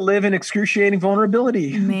 except to live in excruciating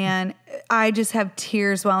vulnerability? Man, I just have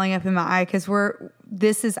tears welling up in my eye because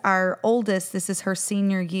this is our oldest. This is her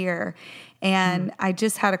senior year. And I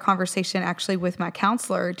just had a conversation actually with my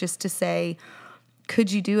counselor just to say,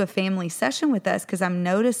 could you do a family session with us? Because I'm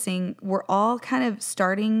noticing we're all kind of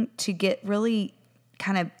starting to get really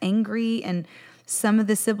kind of angry, and some of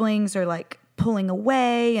the siblings are like pulling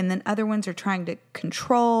away, and then other ones are trying to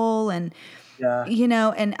control, and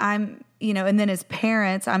and I'm and then as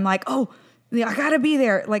parents I'm like, I gotta be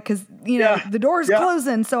there, like, because the door's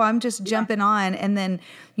closing, so I'm just jumping on, and then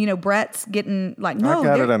Brett's getting like, no, I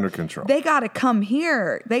got it under control. They gotta come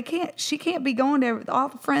here. She can't be going to, all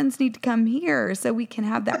the friends need to come here so we can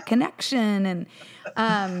have that connection.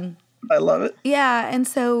 And I love it. Yeah. And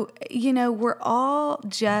so, we're all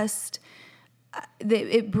just,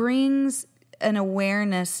 it brings an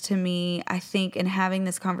awareness to me, I think, in having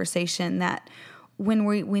this conversation that when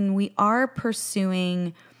we are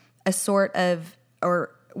pursuing a sort of,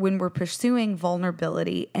 or when we're pursuing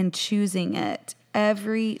vulnerability and choosing it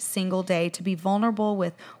every single day to be vulnerable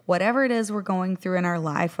with whatever it is we're going through in our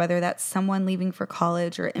life, whether that's someone leaving for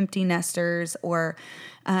college or empty nesters or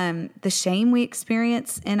the shame we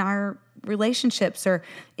experience in our relationships or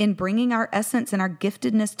in bringing our essence and our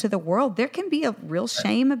giftedness to the world. There can be a real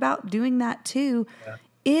shame about doing that too.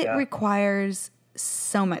 It requires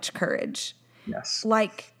so much courage. Yes.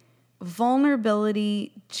 Like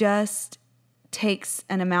vulnerability just takes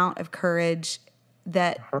an amount of courage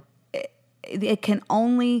that it can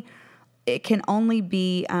only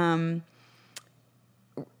be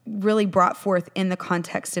really brought forth in the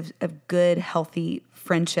context of good, healthy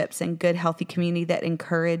friendships and good, healthy community that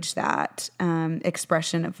encourage that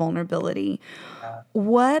expression of vulnerability.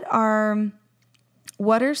 What are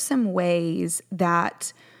some ways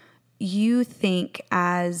that you think,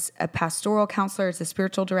 as a pastoral counselor, as a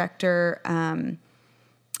spiritual director,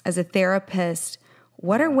 as a therapist,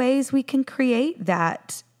 what are ways we can create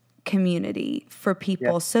that community for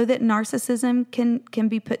people so that narcissism can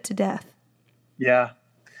be put to death? Yeah.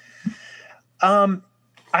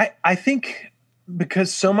 I think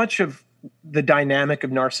because so much of the dynamic of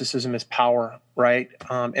narcissism is power, right?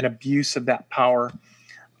 And abuse of that power.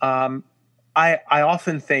 I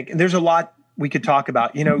often think, and there's a lot we could talk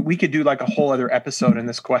about, we could do like a whole other episode in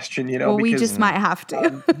this question, well, we just might have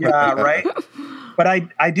to. Yeah. Right. But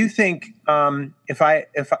I do think, if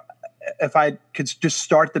I could just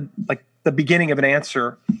start the beginning of an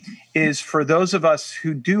answer, is for those of us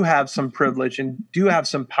who do have some privilege and do have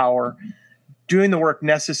some power, doing the work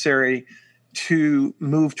necessary to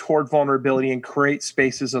move toward vulnerability and create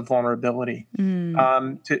spaces of vulnerability,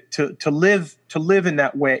 to live in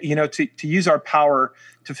that way, to use our power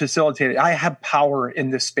to facilitate it. I have power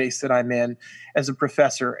in this space that I'm in as a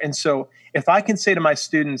professor. And so if I can say to my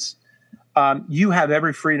students, you have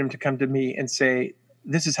every freedom to come to me and say,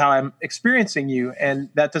 this is how I'm experiencing you. And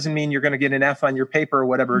that doesn't mean you're going to get an F on your paper or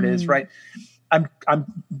whatever it is, right? I'm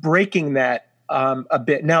breaking that a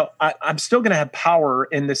bit. Now, I'm still going to have power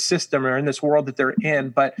in this system or in this world that they're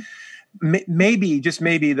in, but maybe, just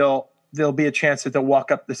maybe, there'll be a chance that they'll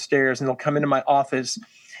walk up the stairs and they'll come into my office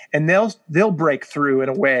and they'll break through in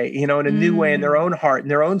a way, in a new way, in their own heart, in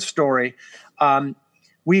their own story.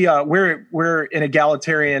 We're an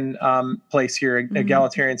egalitarian place here,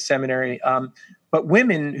 egalitarian seminary. But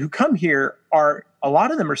women who come here a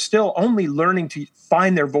lot of them are still only learning to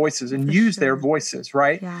find their voices and use their voices,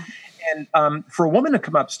 right? Yeah. And for a woman to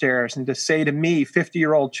come upstairs and to say to me,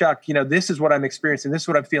 50-year-old Chuck, this is what I'm experiencing, this is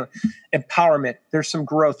what I'm feeling, empowerment, there's some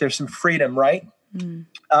growth, there's some freedom, right?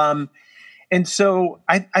 And so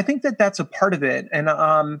I think that that's a part of it.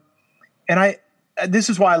 And this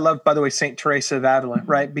is why I love, by the way, Saint Teresa of Avila,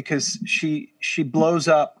 right? Because she blows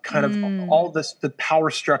up kind of all the power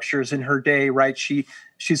structures in her day, right?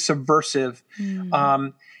 She's subversive.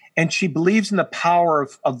 And she believes in the power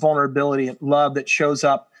of vulnerability and love that shows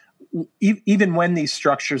up even when these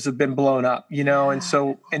structures have been blown up, and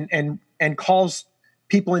so, and calls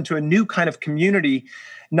people into a new kind of community,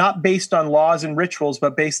 not based on laws and rituals,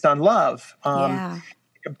 but based on love,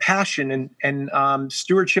 compassion and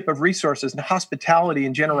stewardship of resources and hospitality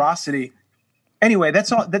and generosity. Anyway,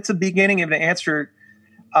 that's the beginning of an answer.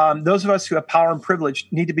 Those of us who have power and privilege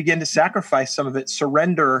need to begin to sacrifice some of it,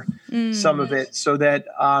 surrender some of it, so that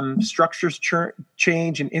structures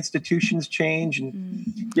change and institutions change.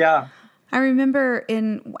 And I remember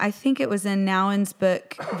I think it was in Nouwen's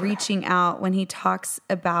book, Reaching Out, when he talks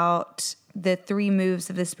about the 3 moves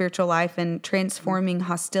of the spiritual life and transforming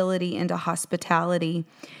hostility into hospitality.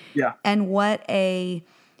 Yeah. And what that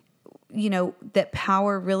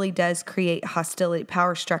power really does create hostility,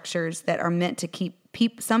 power structures that are meant to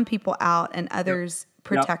keep some people out and others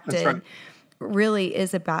protected. That's right. Really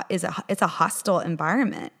it's a hostile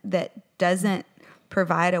environment that doesn't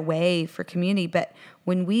provide a way for community. But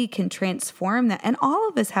when we can transform that, and all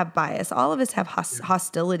of us have bias, all of us have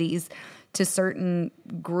hostilities to certain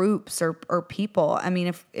groups or people. I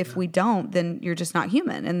mean, if we don't, then you're just not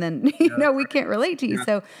human. And then, we can't relate to you. Yeah.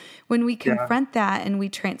 So when we confront that and we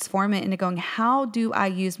transform it into going, how do I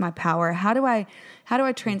use my power? How do I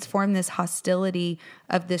transform this hostility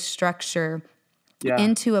of this structure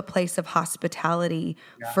into a place of hospitality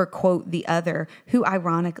for, quote, the other, who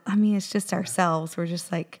it's just ourselves. We're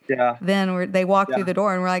just like, then they walk through the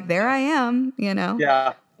door and we're like, there I am,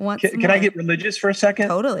 Yeah. Can I get religious for a second?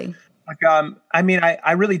 Totally.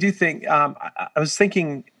 I really do think, I was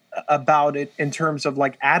thinking about it in terms of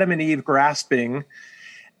like Adam and Eve grasping,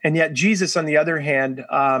 and yet Jesus, on the other hand,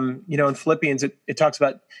 in Philippians, it talks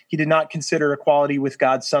about he did not consider equality with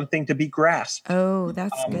God something to be grasped. Oh,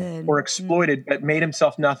 that's good. Or exploited, but made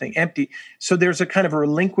himself nothing, empty. So there's a kind of a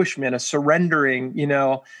relinquishment, a surrendering,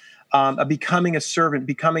 a becoming a servant,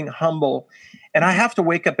 becoming humble. And I have to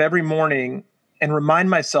wake up every morning and remind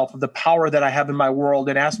myself of the power that I have in my world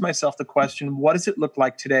and ask myself the question, what does it look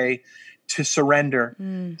like today to surrender,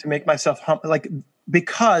 to make myself humble?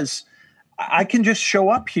 Because I can just show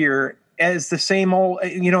up here as the same old,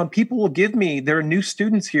 and people will there are new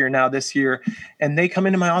students here now this year, and they come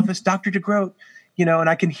into my office, Dr. DeGroat, and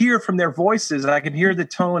I can hear from their voices, and I can hear the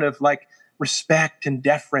tone of like respect and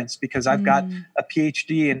deference because I've got a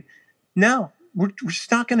Ph.D. And no, we're just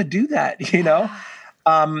not going to do that,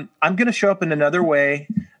 I'm going to show up in another way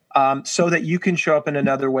so that you can show up in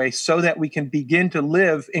another way, so that we can begin to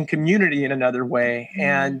live in community in another way.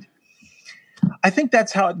 And I think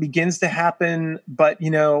that's how it begins to happen. But,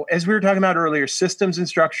 as we were talking about earlier, systems and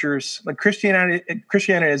structures, like Christianity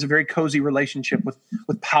has a very cozy relationship with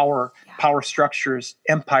power structures,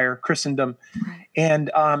 empire, Christendom. Right.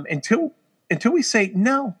 And until we say,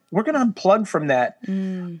 no, we're going to unplug from that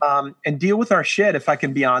and deal with our shit, if I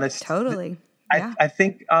can be honest. Totally. Yeah. I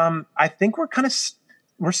think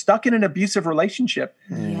we're stuck in an abusive relationship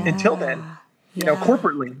until then.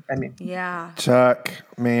 Corporately, Yeah. Chuck,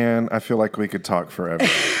 man, I feel like we could talk forever.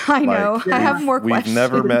 I know. I have more questions. We've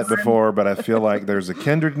never met before, but I feel like there's a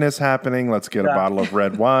kindredness happening. Let's get a bottle of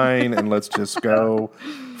red wine and let's just go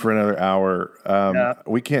for another hour.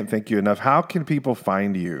 We can't thank you enough. How can people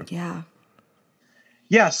find you? Yeah.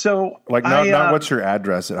 Yeah, so... not what's your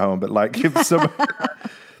address at home, but if somebody...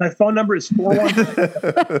 My phone number is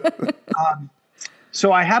 413.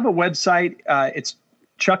 So I have a website. It's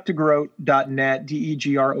chuckdegroat.net,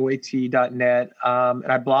 DEGROAT.net.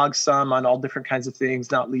 And I blog some on all different kinds of things,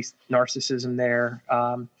 not least narcissism there,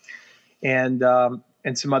 and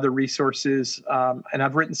some other resources. And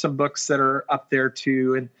I've written some books that are up there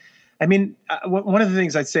too. And one of the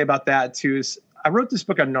things I'd say about that too is I wrote this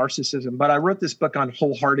book on narcissism, but I wrote this book on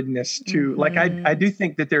wholeheartedness too. Mm-hmm. I do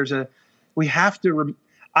think that we have to...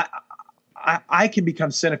 I can become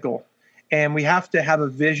cynical, and we have to have a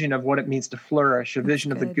vision of what it means to flourish, a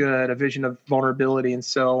vision of the good, a vision of vulnerability. And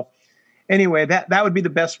so anyway, that would be the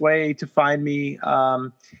best way to find me.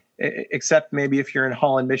 except maybe if you're in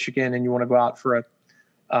Holland, Michigan, and you want to go out for a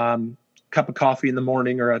cup of coffee in the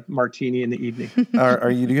morning or a martini in the evening. Do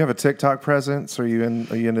you have a TikTok presence? Are you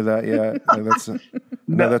into that yet?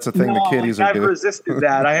 That's a thing the kiddies are doing. I've resisted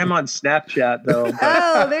that. I am on Snapchat though.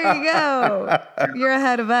 Oh, there you go. You're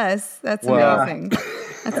ahead of us. That's amazing.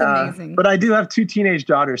 That's amazing. But I do have 2 teenage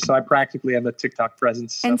daughters, so I practically have a TikTok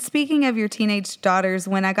presence. So. And speaking of your teenage daughters,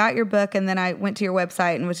 when I got your book and then I went to your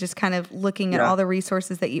website and was just kind of looking at all the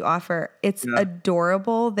resources that you offer, it's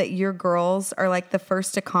adorable that your girls are like the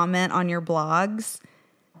first to comment on your blogs.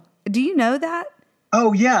 Do you know that?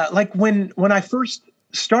 Oh yeah, like when I first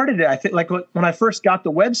started it, I think like when I first got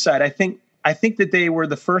the website, I think that they were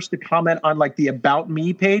the first to comment on like the About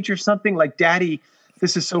Me page or something, like Daddy,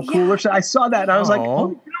 this is so cool. I saw that and I was like, oh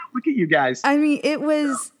my God, look at you guys. I mean, it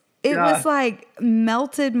was like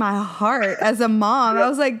melted my heart as a mom. I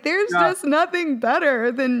was like, there's just nothing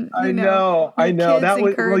better than, I know. That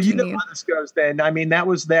was, well, you know how this goes then. I mean, that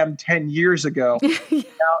was them 10 years ago.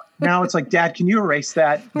 now it's like, Dad, can you erase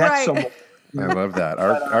that? That's so much. I love that.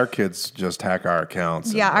 Our kids just hack our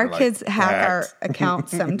accounts. Yeah, our kids hack our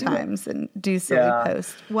accounts sometimes and do silly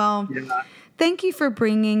posts. Well, thank you for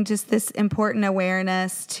bringing just this important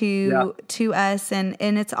awareness to us. And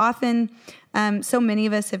it's often, so many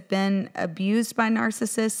of us have been abused by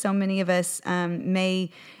narcissists. So many of us may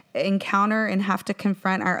encounter and have to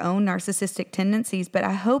confront our own narcissistic tendencies. But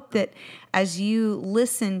I hope that as you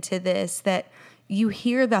listen to this, that you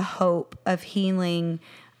hear the hope of healing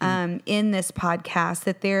in this podcast,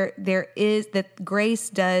 that there is, that grace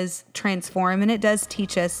does transform and it does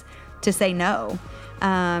teach us to say no.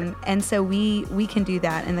 And so we can do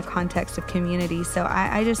that in the context of community. So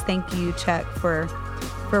I just thank you, Chuck, for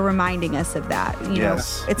reminding us of that. You know,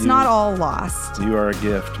 it's not all lost. You are a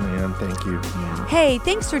gift, man. Thank you. Yeah. Hey,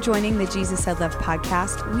 thanks for joining the Jesus Said Love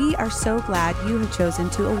podcast. We are so glad you have chosen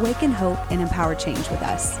to awaken hope and empower change with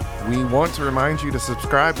us. We want to remind you to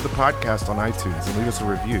subscribe to the podcast on iTunes and leave us a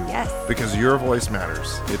review. Yes. Because your voice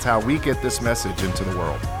matters. It's how we get this message into the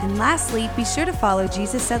world. And lastly, be sure to follow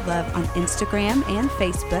Jesus Said Love on Instagram and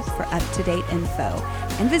Facebook for up-to-date info.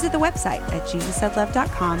 And visit the website at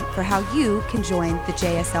JesusSaidLove.com for how you can join the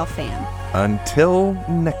JSL fam. Until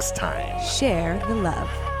next time. Share the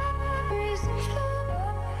love.